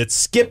theaters. It's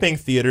skipping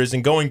theaters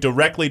and going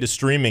directly to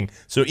streaming.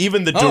 So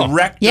even the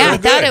director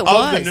of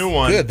the new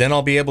one. Good, then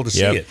I'll be able to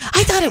see it.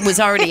 I thought it was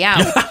already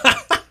out.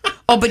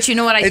 But you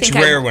know what? It's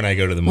rare when I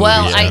go to the movies.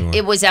 Well,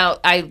 it was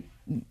out. I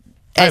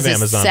have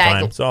Amazon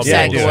Prime, so I'll be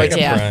able to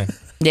see it.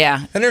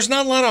 Yeah. And there's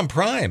not a lot on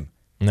Prime.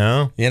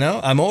 No.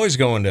 I'm always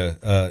going to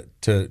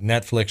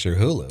Netflix or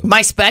Hulu.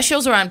 My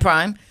specials are on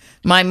Prime.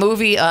 My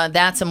movie,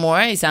 That's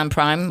Amore, is on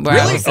Prime. Where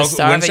really? I was the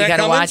star of it. You got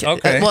to watch it.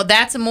 Okay. Well,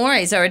 That's Amore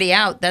is already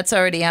out. That's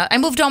already out. I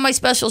moved all my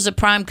specials to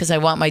Prime because I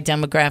want my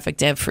demographic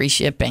to have free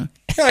shipping.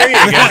 There you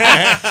go.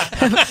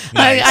 Nice.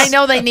 I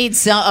know they need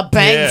a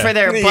bang for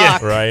their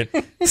buck. Right.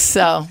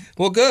 So.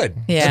 Well, good.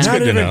 Yeah. It's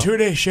not even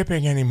 2-day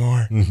shipping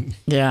anymore.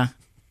 Yeah.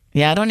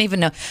 Yeah, I don't even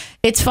know.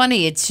 It's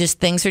funny. It's just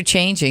things are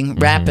changing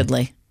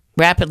rapidly.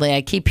 Rapidly.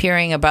 I keep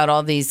hearing about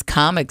all these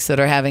comics that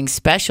are having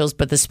specials,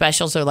 but the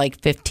specials are like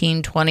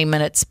 15,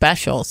 20-minute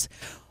specials.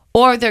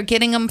 Or they're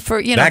getting them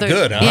for, that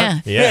good,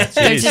 huh? Yeah.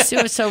 They're just,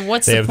 so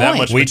what's the point? That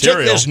much we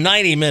material. took this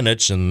 90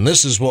 minutes, and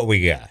this is what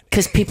we got.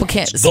 Because people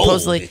can't, it's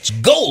supposedly. Gold. It's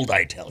gold,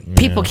 I tell you.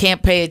 People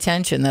can't pay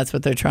attention. That's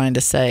what they're trying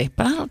to say.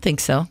 But I don't think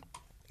so.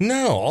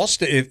 No.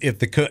 If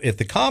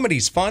the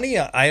comedy's funny,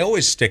 I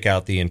always stick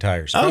out the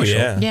entire special. Oh,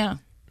 yeah. Yeah.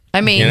 I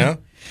mean,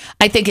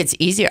 I think it's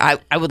easier.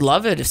 I would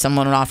love it if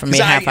someone would offer me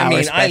a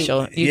half-hour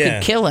special. You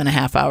could kill in a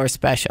half-hour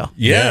special.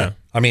 Yeah.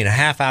 I mean, a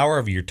half hour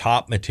of your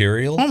top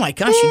material. Oh, my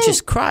gosh. You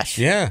just crush.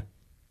 Yeah.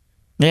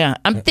 Yeah.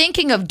 I'm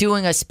thinking of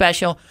doing a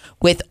special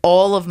with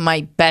all of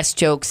my best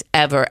jokes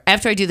ever.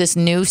 After I do this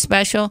new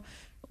special,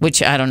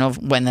 which I don't know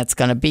when that's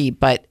going to be,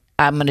 but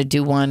I'm going to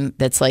do one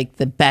that's like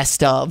the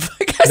best of.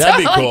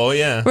 That'd be cool,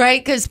 yeah.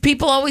 Right? Because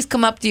people always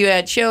come up to you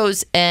at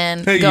shows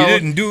and hey, go, you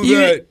didn't do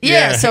that.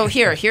 Yeah, so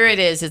here it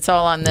is. It's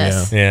all on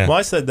this. Yeah. Well,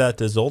 I said that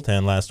to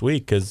Zoltan last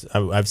week because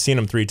I've seen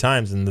him 3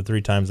 times, and the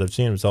 3 times I've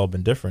seen him, it's all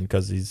been different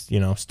because he's,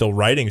 still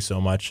writing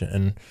so much.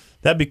 And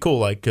that'd be cool,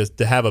 like, cause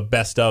to have a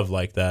best of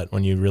like that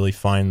when you really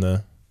find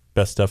the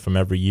best stuff from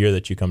every year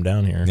that you come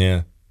down here.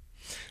 Yeah.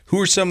 Who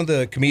are some of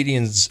the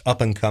comedians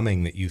up and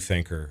coming that you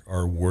think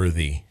are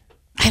worthy?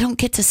 I don't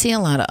get to see a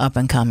lot of up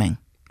and coming.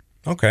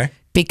 Okay.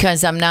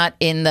 Because I'm not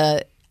in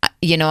the,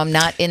 I'm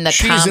not in the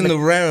She's in the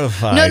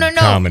rarefied no.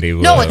 comedy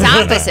world. No, it's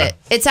opposite.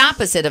 It's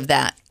opposite of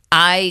that.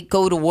 I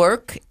go to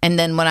work, and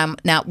then when I'm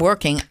not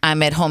working,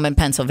 I'm at home in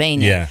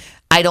Pennsylvania. Yeah.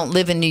 I don't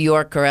live in New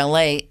York or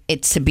L.A.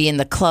 It's to be in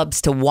the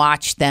clubs to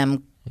watch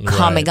them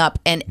coming up.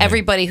 And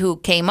everybody who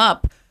came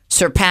up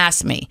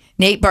surpassed me.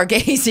 Nate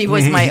Bargatze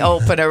was my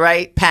opener,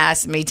 right?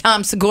 Passed me.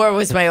 Tom Segura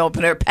was my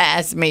opener,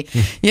 passed me.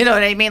 You know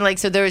what I mean? Like,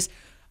 so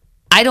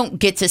I don't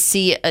get to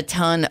see a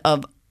ton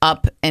of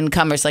up and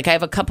comers. Like, I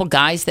have a couple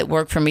guys that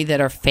work for me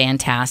that are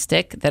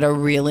fantastic, that are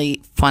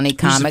really funny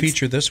comics. Who's the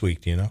feature this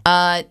week? Do you know?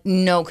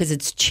 No, because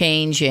it's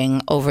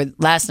changing.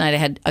 Last night I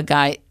had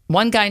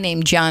one guy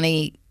named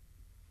Johnny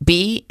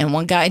B and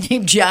one guy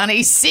named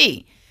Johnny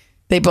C.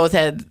 They both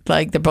they're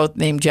both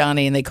named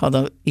Johnny, and they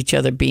called each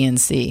other B and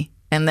C.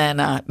 And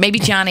then maybe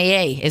Johnny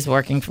A is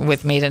working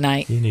with me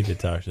tonight. You need to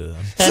talk to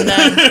them. And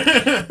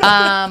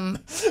then,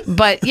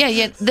 but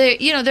yeah,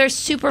 they're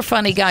super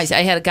funny guys.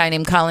 I had a guy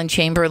named Colin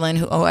Chamberlain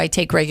who I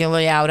take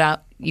regularly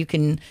out. You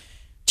can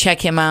check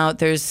him out.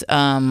 There's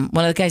one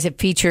of the guys that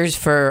features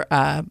for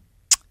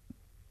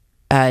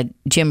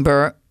Jim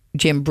Brewer.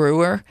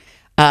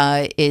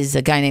 Is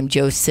a guy named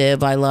Joe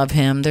Sib. I love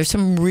him. There's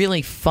some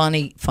really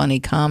funny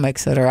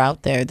comics that are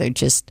out there.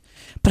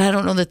 But I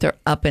don't know that they're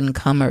up and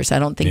comers. I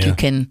don't think you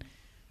can.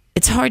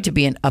 It's hard to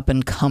be an up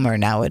and comer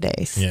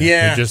nowadays.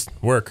 Yeah. You just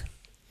work.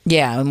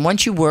 Yeah, and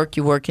once you work,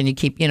 and you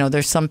keep.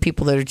 There's some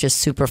people that are just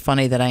super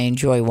funny that I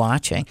enjoy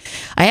watching.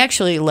 I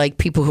actually like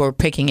people who are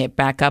picking it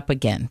back up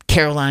again.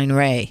 Caroline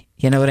Ray.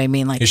 You know what I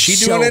mean? Like, is she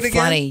doing it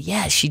again? Funny.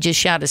 Yeah, she just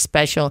shot a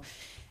special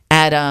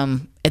at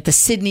the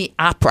Sydney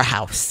Opera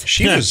House.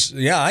 She was,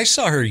 I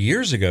saw her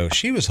years ago.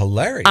 She was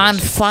hilarious. On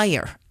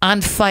fire.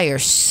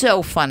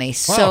 So funny.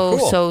 Wow,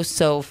 cool.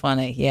 So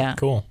funny. Yeah.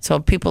 Cool. So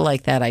people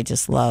like that I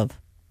just love.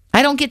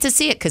 I don't get to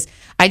see it because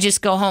I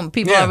just go home.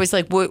 People are always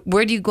like,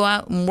 where do you go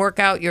out and work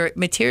out your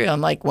material?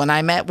 I'm like, when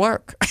I'm at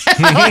work.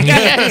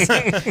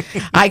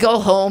 I go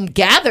home,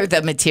 gather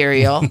the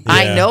material.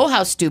 I know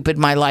how stupid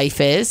my life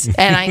is,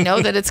 and I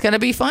know that it's going to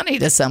be funny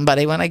to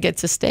somebody when I get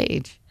to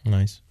stage.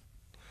 Nice.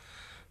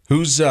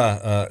 Who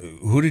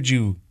did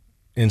you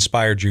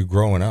inspired you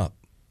growing up?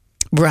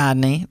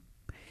 Rodney.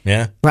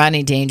 Yeah.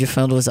 Rodney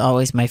Dangerfield was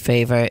always my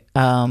favorite.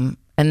 And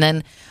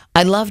then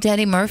I loved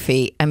Eddie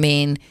Murphy. I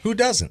mean, who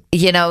doesn't?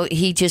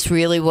 He just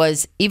really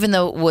was, even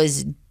though it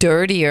was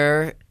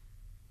dirtier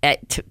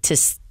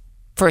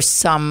for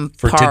some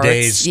parts. For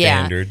today's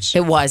standards.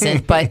 It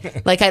wasn't.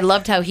 But like, I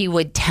loved how he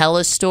would tell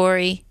a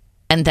story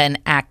and then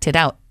act it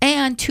out.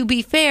 And to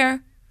be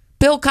fair,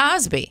 Bill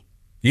Cosby.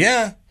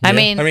 Yeah. I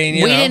mean, we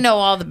didn't know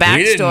all the backstory.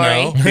 We didn't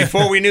know.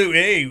 Before we knew,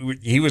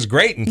 he was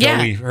great until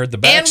we heard the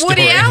backstory. And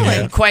Woody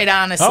Allen, quite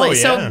honestly. Oh,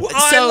 yeah.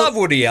 I love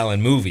Woody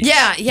Allen movies.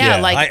 Yeah.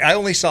 Like, I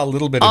only saw a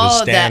little bit of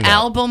his stand-up. The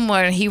album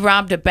where he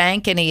robbed a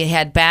bank and he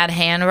had bad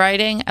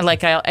handwriting.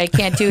 Like, I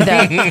can't do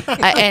that.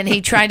 And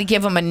he tried to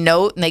give him a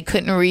note, and they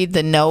couldn't read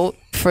the note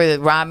for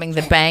robbing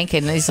the bank.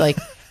 And he's like,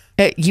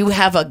 you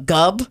have a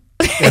gub?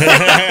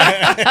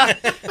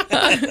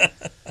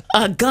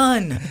 A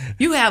gun.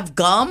 You have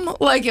gum?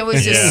 Like, it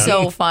was just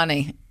so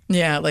funny.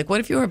 Yeah, like, what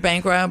if you were a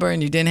bank robber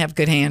and you didn't have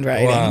good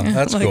handwriting? Wow,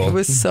 that's like, cool. It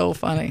was so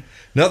funny.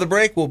 Another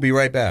break. We'll be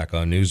right back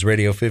on News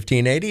Radio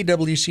 1580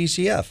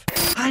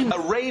 WCCF. I'm a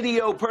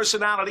radio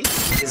personality.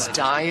 His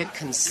diet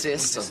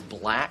consists of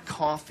black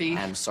coffee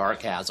and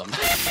sarcasm.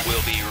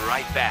 We'll be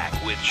right back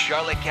with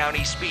Charlotte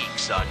County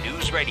Speaks on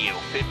News Radio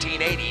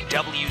 1580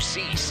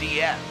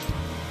 WCCF.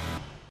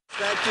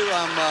 Thank you.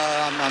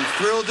 I'm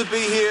thrilled to be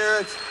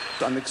here.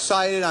 I'm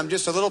excited. I'm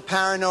just a little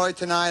paranoid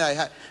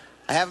tonight.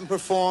 I haven't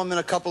performed in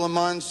a couple of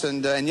months,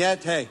 and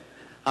yet, hey,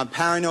 I'm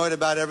paranoid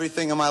about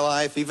everything in my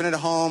life. Even at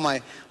home,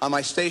 on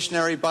my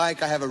stationary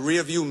bike, I have a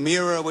rear view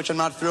mirror, which I'm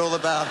not thrilled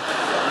about.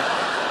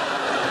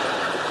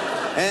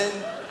 And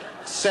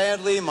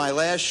sadly, my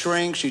last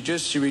shrink,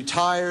 she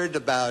retired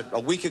about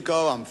a week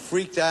ago. I'm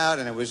freaked out,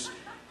 and it was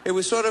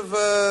sort of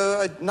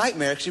a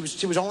nightmare. She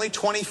was only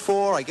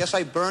 24. I guess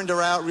I burned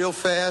her out real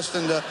fast,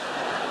 and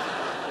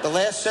the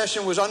last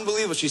session was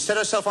unbelievable. She set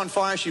herself on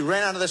fire. She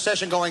ran out of the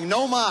session going,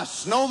 no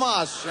mas, no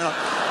mas. You know.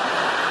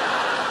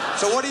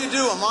 So what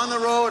do? I'm on the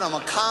road. I'm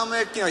a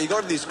comic. You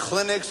go to these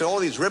clinics, all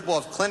these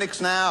rip-off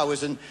clinics now. I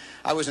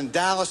was in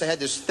Dallas. I had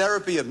this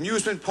therapy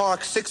amusement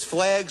park, Six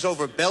Flags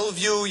over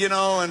Bellevue,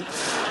 and...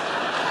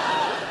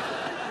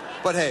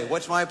 But hey,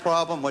 what's my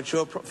problem? What's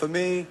your problem? For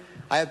me,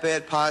 I have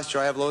bad posture.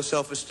 I have low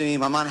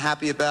self-esteem. I'm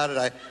unhappy about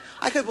it.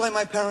 I could blame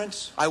my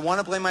parents. I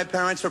want to blame my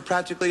parents for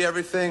practically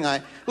everything.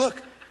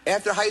 Look,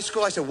 after high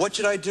school, I said, what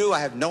should I do? I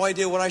have no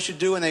idea what I should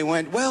do. And they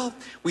went, well,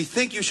 we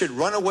think you should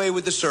run away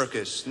with the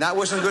circus. And that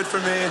wasn't good for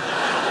me.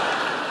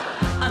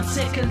 I'm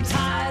sick and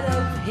tired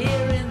of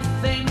hearing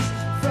things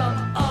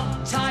from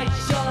uptight,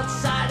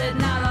 short-sighted,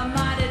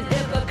 narrow-minded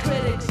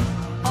hypocritics.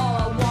 All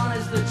I want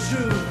is the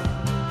truth.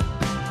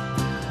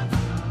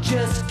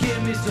 Just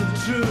give me some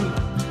truth.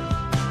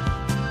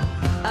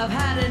 I've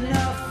had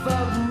enough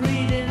of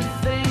reading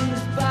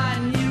things by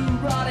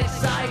neurotic,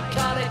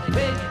 psychotic,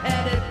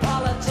 pig-headed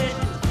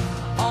politicians.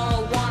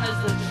 All I want is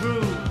the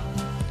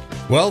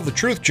truth. Well, the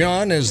truth,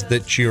 John, is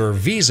that your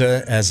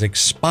visa has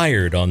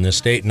expired on this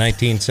date in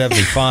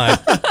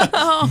 1975.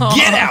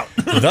 Get out!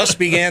 Thus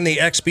began the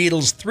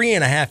ex-Beatles'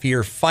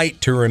 3.5-year fight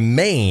to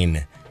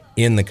remain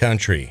in the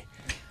country.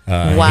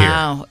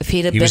 Wow. Here. If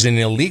he'd have he been... was an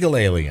illegal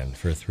alien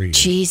for 3 years.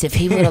 Jeez, if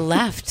he would have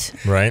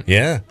left. Right?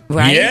 Yeah.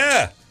 Right?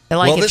 Yeah.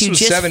 Like well, if this you was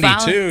just 72,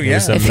 found, yeah.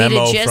 It's a if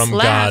memo he'd have just from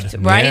left,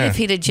 God. right? Yeah. If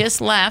he'd have just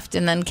left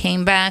and then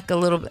came back a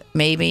little bit,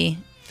 maybe.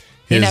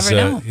 You never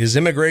know. His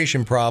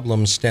immigration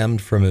problem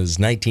stemmed from his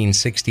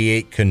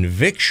 1968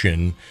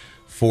 conviction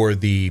for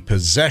the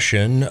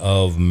possession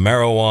of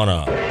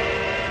marijuana.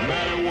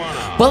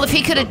 Well, if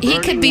he could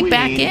be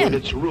back in.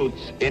 Its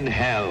roots in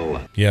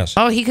hell. Yes.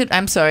 Oh, he could.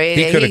 I'm sorry.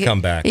 He could have come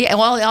back. Yeah.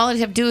 Well, all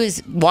he'd have to do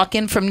is walk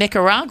in from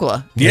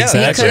Nicaragua. Yeah, he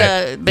that's could it.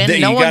 have been. You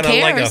No one got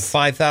cares.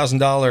 like a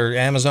 $5,000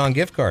 Amazon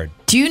gift card.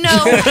 Do you know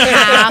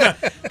how?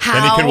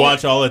 And you could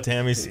watch all of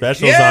Tammy's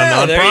specials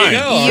on there Prime. you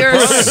go. You're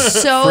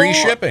so free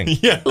shipping.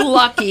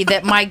 lucky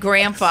that my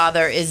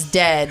grandfather is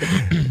dead,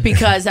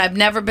 because I've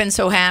never been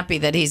so happy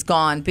that he's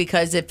gone.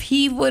 Because if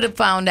he would have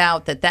found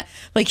out that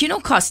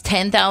costs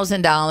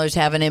 $10,000 to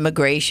have an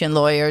immigration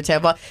lawyer to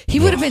have, he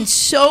would have been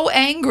so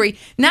angry.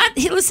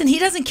 Listen, he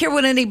doesn't care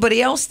what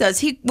anybody else does.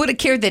 He would have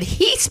cared that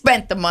he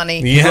spent the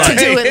money to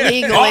do it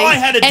legally. All I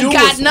had to and do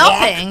got was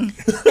nothing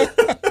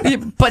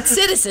but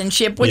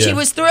citizenship, which he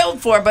was thrilled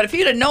for. But if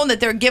he'd have known that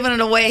they're giving it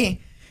away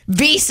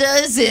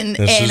visas and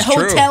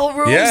hotel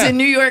rooms in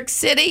New York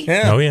City.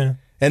 Yeah. Oh yeah.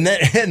 And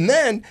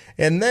then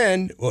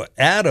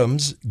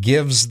Adams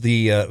gives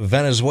the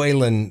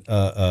Venezuelan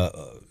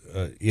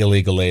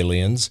illegal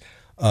aliens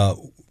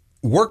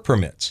work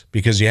permits,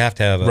 because you have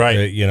to have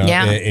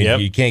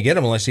you can't get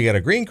them unless you got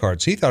a green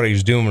card. So he thought he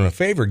was doing them a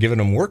favor, giving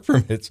them work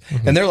permits.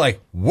 Mm-hmm. And they're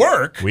like,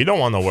 work? We don't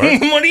want the work.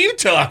 What are you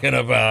talking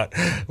about?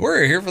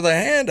 We're here for the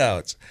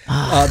handouts.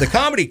 The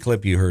comedy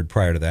clip you heard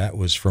prior to that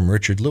was from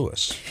Richard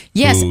Lewis,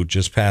 who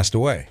just passed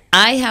away.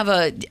 I have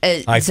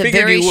it's a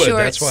very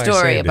short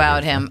story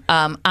about him.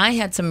 I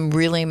had some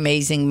really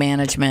amazing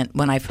management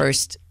when I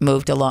first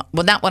moved along.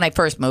 Well, not when I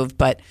first moved,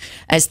 but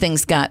as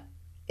things got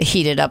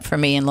heated up for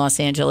me in Los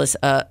Angeles,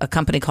 a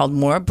company called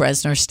Moore,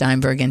 Bresner,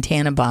 Steinberg, and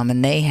Tannenbaum,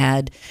 and they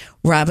had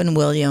Robin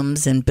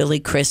Williams and Billy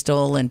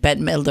Crystal and Bette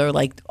Midler,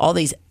 like all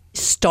these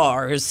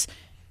stars,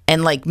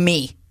 and like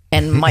me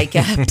and Mike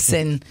Epps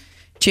and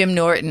Jim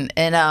Norton.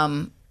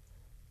 And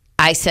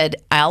I said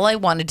all I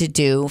wanted to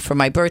do for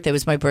my birthday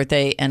was my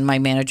birthday, and my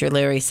manager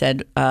Larry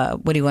said,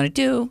 "What do you want to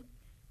do?"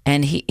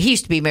 And he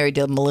used to be married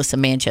to Melissa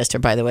Manchester,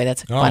 by the way.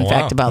 That's a fun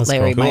fact about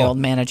Larry, my old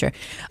manager.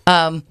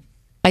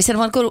 I said, I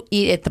want to go to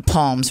eat at the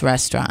Palms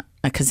restaurant,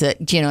 because,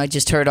 I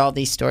just heard all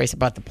these stories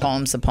about the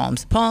Palms.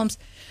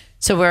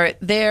 So we're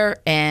there,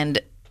 and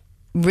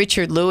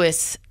Richard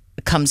Lewis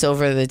comes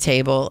over to the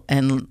table,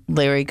 and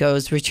Larry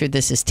goes, Richard,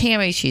 this is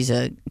Tammy. She's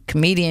a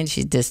comedian.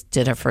 She just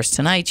did her first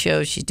Tonight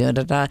Show. She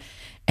da-da-da.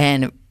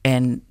 And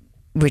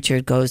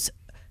Richard goes,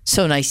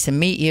 so nice to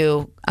meet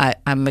you.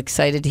 I'm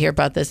excited to hear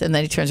about this. And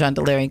then he turns around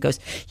to Larry and goes,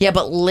 yeah,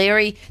 but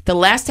Larry, the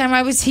last time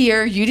I was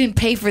here, you didn't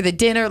pay for the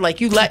dinner.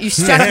 Like you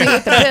stuck me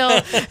with the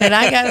bill, and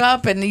I got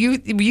up, and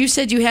you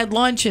said you had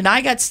lunch, and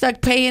I got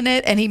stuck paying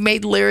it. And he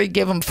made Larry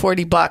give him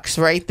 $40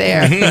 right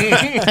there.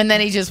 And then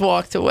he just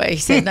walked away. He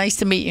said, nice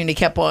to meet you. And he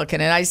kept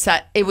walking. And I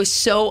thought it was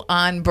so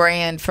on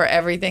brand for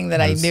everything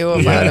that I knew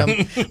about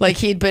him. Like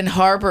he'd been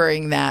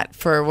harboring that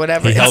for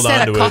whatever. He held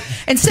on to it.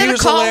 Instead of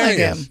calling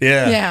him.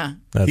 Yeah.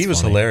 He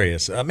was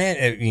hilarious. Man,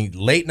 I mean,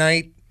 late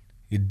night,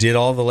 you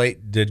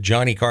did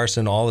Johnny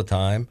Carson all the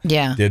time.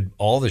 Yeah. Did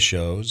all the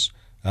shows.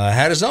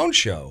 Had his own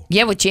show.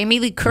 Yeah, with Jamie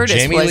Lee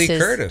Curtis.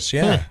 Curtis,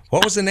 yeah.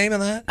 What was the name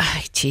of that?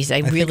 Jeez,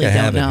 I really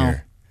don't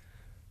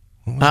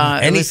know.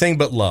 Anything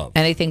But Love.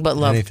 Anything But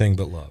Love. Anything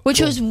But Love.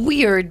 Which was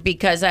weird,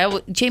 because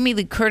Jamie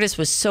Lee Curtis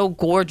was so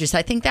gorgeous.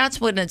 I think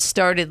that's when it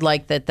started,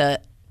 like that the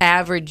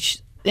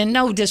average, and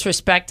no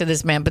disrespect to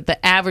this man, but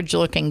the average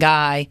looking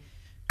guy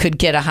could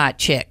get a hot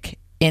chick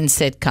in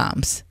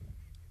sitcoms.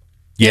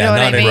 You know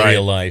not what I mean? in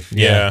real life.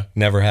 Yeah.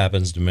 Never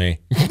happens to me.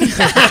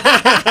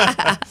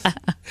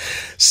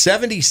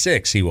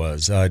 76 he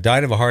was.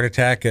 Died of a heart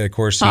attack. Of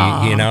course, he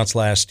announced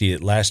last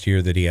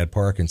year that he had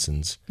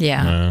Parkinson's.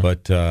 Yeah.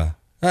 But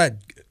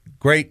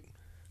great.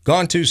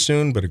 Gone too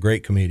soon, but a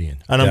great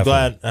comedian. And I'm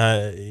glad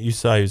you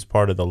saw he was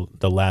part of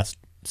the last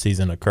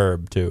season of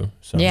Curb, too.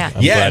 So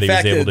I'm glad he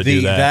was able to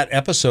do that. That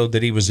episode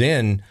that he was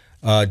in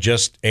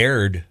just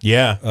aired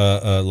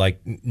like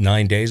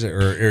 9 days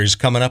or is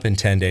coming up in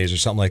 10 days or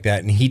something like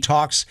that. And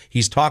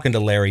he's talking to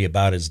Larry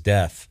about his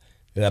death,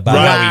 about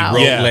how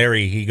he wrote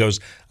Larry. He goes,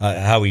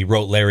 how he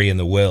wrote Larry in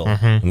the will.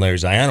 Mm-hmm. And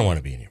Larry's like, I don't want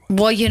to be anymore.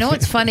 Well, you know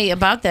what's funny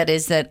about that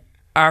is that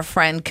our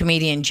friend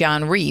comedian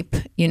John Reap,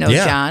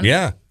 John?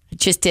 Yeah.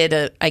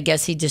 I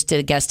guess he just did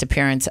a guest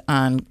appearance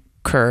on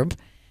Curb.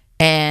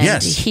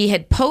 And he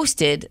had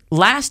posted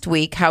last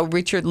week how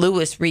Richard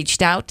Lewis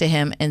reached out to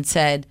him and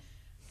said,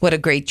 what a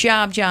great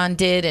job John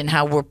did, and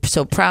how we're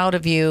so proud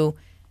of you.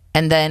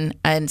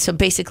 And so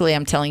basically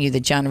I'm telling you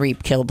that John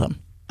Reap killed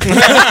him.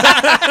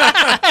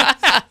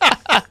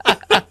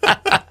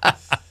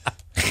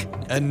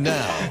 And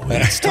now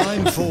it's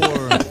time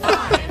for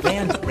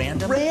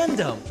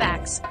Random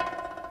facts.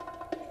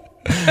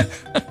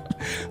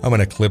 I'm going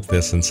to clip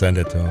this and send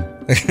it to him.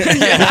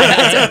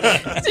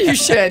 You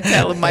should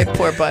tell him, my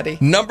poor buddy.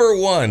 Number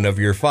 1 of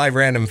your 5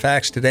 random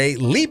facts today.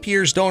 Leap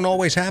years don't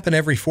always happen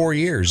every 4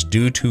 years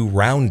due to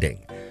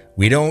rounding.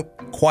 We don't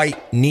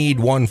quite need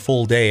one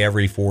full day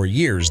every 4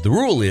 years. The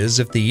rule is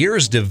if the year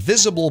is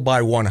divisible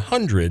by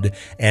 100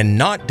 and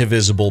not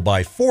divisible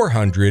by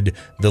 400,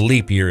 the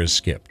leap year is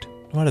skipped.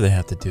 Why do they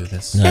have to do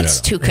this? It's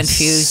too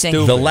confusing.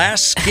 The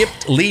last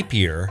skipped leap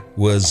year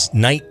was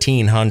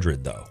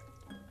 1900, though.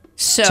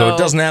 So it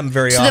doesn't happen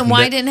very often. So then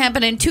why didn't it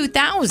happen in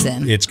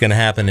 2000? It's going to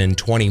happen in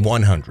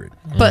 2100.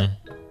 But,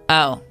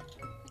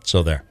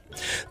 So there.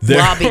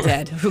 Well, I'll be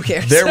dead. Who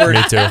cares? There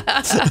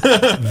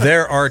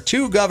are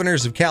 2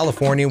 governors of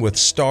California with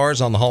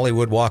stars on the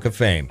Hollywood Walk of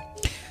Fame.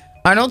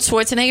 Arnold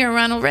Schwarzenegger and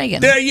Ronald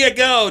Reagan. There you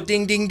go.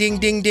 Ding, ding, ding,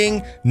 ding,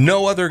 ding.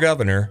 No other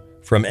governor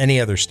from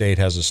any other state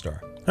has a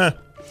star.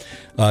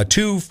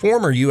 2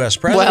 former U.S.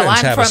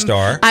 presidents have a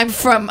star. I'm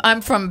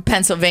from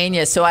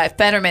Pennsylvania, so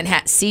Fetterman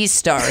sees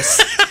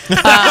stars.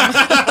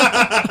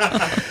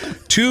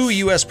 2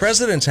 U.S.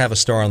 presidents have a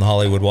star on the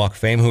Hollywood Walk of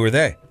Fame. Who are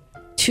they?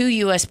 2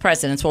 U.S.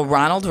 presidents. Well,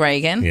 Ronald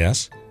Reagan.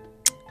 Yes.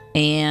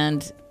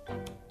 And,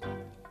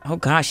 oh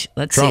gosh,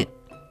 let's Trump.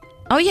 see.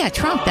 Oh yeah,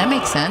 Trump. That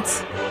makes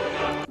sense.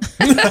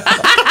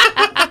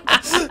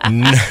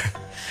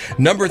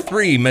 Number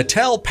 3,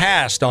 Mattel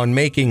passed on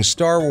making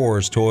Star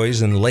Wars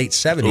toys in the late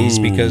 70s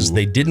because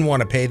they didn't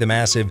want to pay the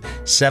massive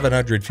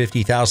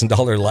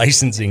 $750,000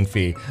 licensing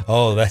fee.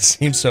 Oh, that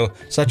seems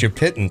such a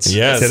pittance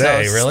today,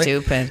 so really?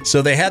 Stupid.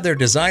 So they had their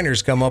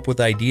designers come up with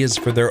ideas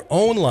for their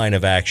own line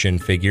of action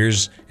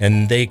figures,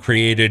 and they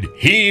created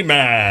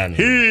He-Man.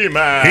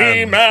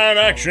 He-Man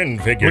action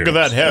figures. Look at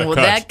that haircut. Well,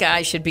 that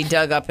guy should be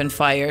dug up and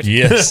fired.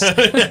 Yes.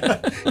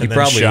 He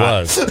probably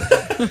was.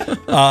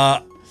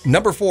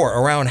 Number 4,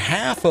 around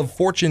half of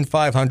Fortune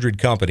 500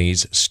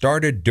 companies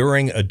started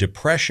during a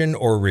depression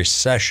or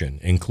recession,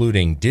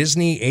 including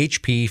Disney,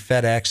 HP,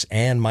 FedEx,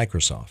 and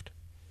Microsoft.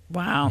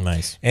 Wow.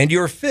 Nice. And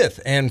your 5th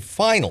and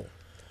final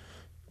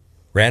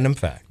random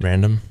fact.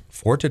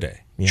 For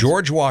today. Yes.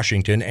 George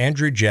Washington,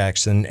 Andrew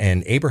Jackson,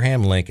 and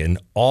Abraham Lincoln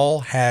all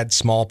had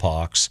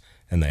smallpox,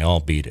 and they all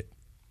beat it.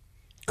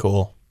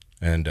 Cool.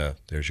 And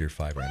there's your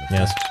 5 random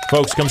Yes. facts.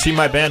 Folks, come see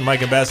my band,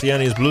 Mike and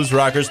Bassiani's Blues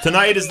Rockers.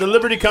 Tonight is the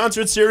Liberty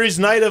Concert Series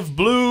Night of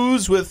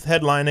Blues with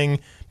headlining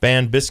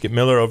band Biscuit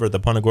Miller over at the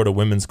Punta Gorda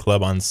Women's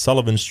Club on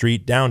Sullivan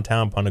Street,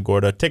 downtown Punta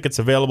Gorda. Tickets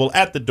available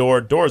at the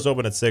door. Doors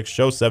open at 6,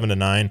 show 7 to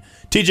 9.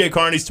 TJ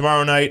Carney's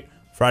tomorrow night,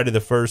 Friday the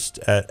 1st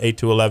at 8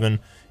 to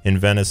 11 in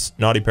Venice.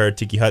 Naughty Parrot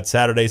Tiki Hut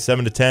Saturday,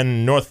 7 to 10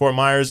 in North Fort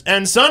Myers.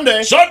 And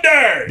Sunday,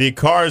 the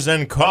Cars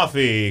and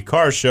Coffee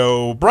Car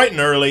Show, bright and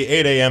early,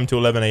 8 a.m. to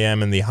 11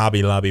 a.m. in the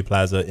Hobby Lobby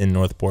Plaza in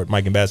Northport.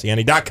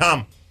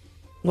 MikeandBassiani.com.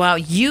 Wow,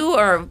 you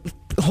are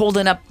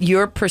holding up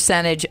your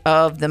percentage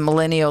of the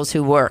millennials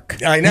who work.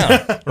 I know.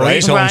 Right?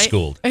 He's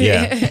homeschooled.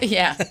 Yeah.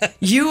 Yeah.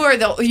 You are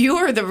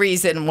the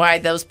reason why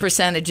those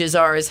percentages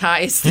are as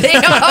high as they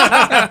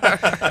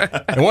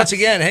are. And once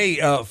again, hey,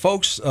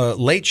 folks,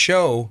 late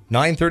show,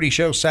 9:30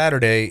 show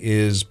Saturday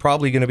is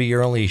probably going to be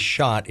your only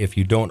shot if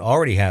you don't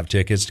already have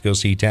tickets to go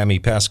see Tammy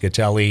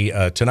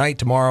Pescatelli tonight,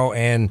 tomorrow,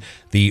 and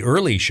the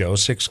early show,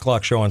 6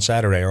 o'clock show on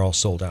Saturday, are all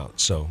sold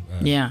out. So,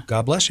 yeah.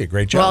 God bless you.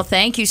 Great job. Well,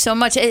 thank you so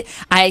much.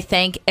 I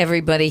thank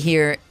everybody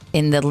here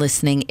in the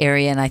listening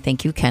area, and I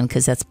think you can,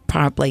 because that's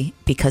probably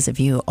because of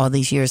you all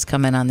these years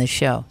coming on this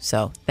show.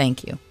 So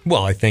thank you.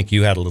 Well, I think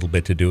you had a little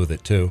bit to do with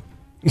it, too.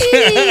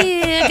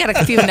 I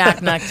got a few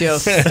knock-knock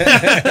jokes.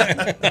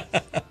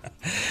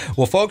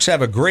 Well, folks,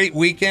 have a great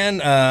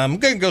weekend. I'm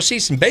going to go see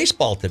some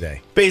baseball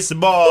today.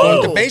 Baseball.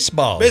 Going to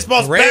baseball.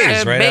 Baseball's Rays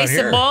back. right out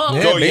here. Baseball.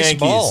 Yeah, Go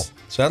baseball. Yankees.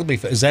 So that'll be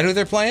fun. Is that who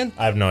they're playing?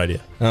 I have no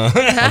idea. I'm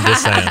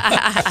just saying.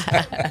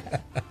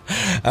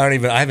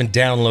 I haven't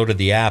downloaded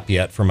the app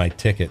yet for my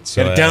ticket.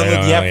 So Gotta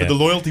download the app for the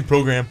loyalty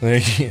program.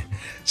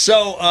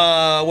 So,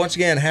 once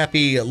again,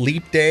 happy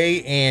Leap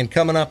Day. And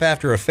coming up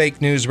after a fake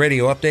news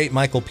radio update,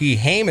 Michael P.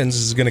 Hamons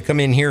is going to come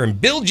in here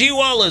and build you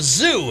all a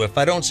zoo. If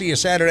I don't see you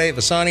Saturday at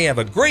Vasani, have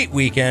a great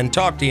weekend.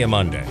 Talk to you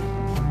Monday.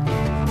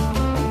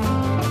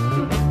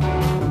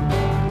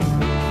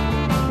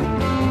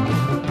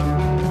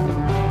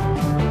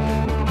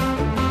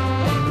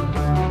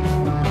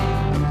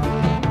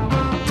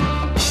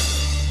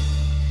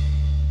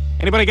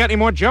 Anybody got any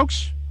more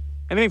jokes?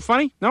 Anything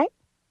funny? No?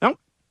 No?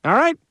 All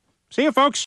right. See you, folks.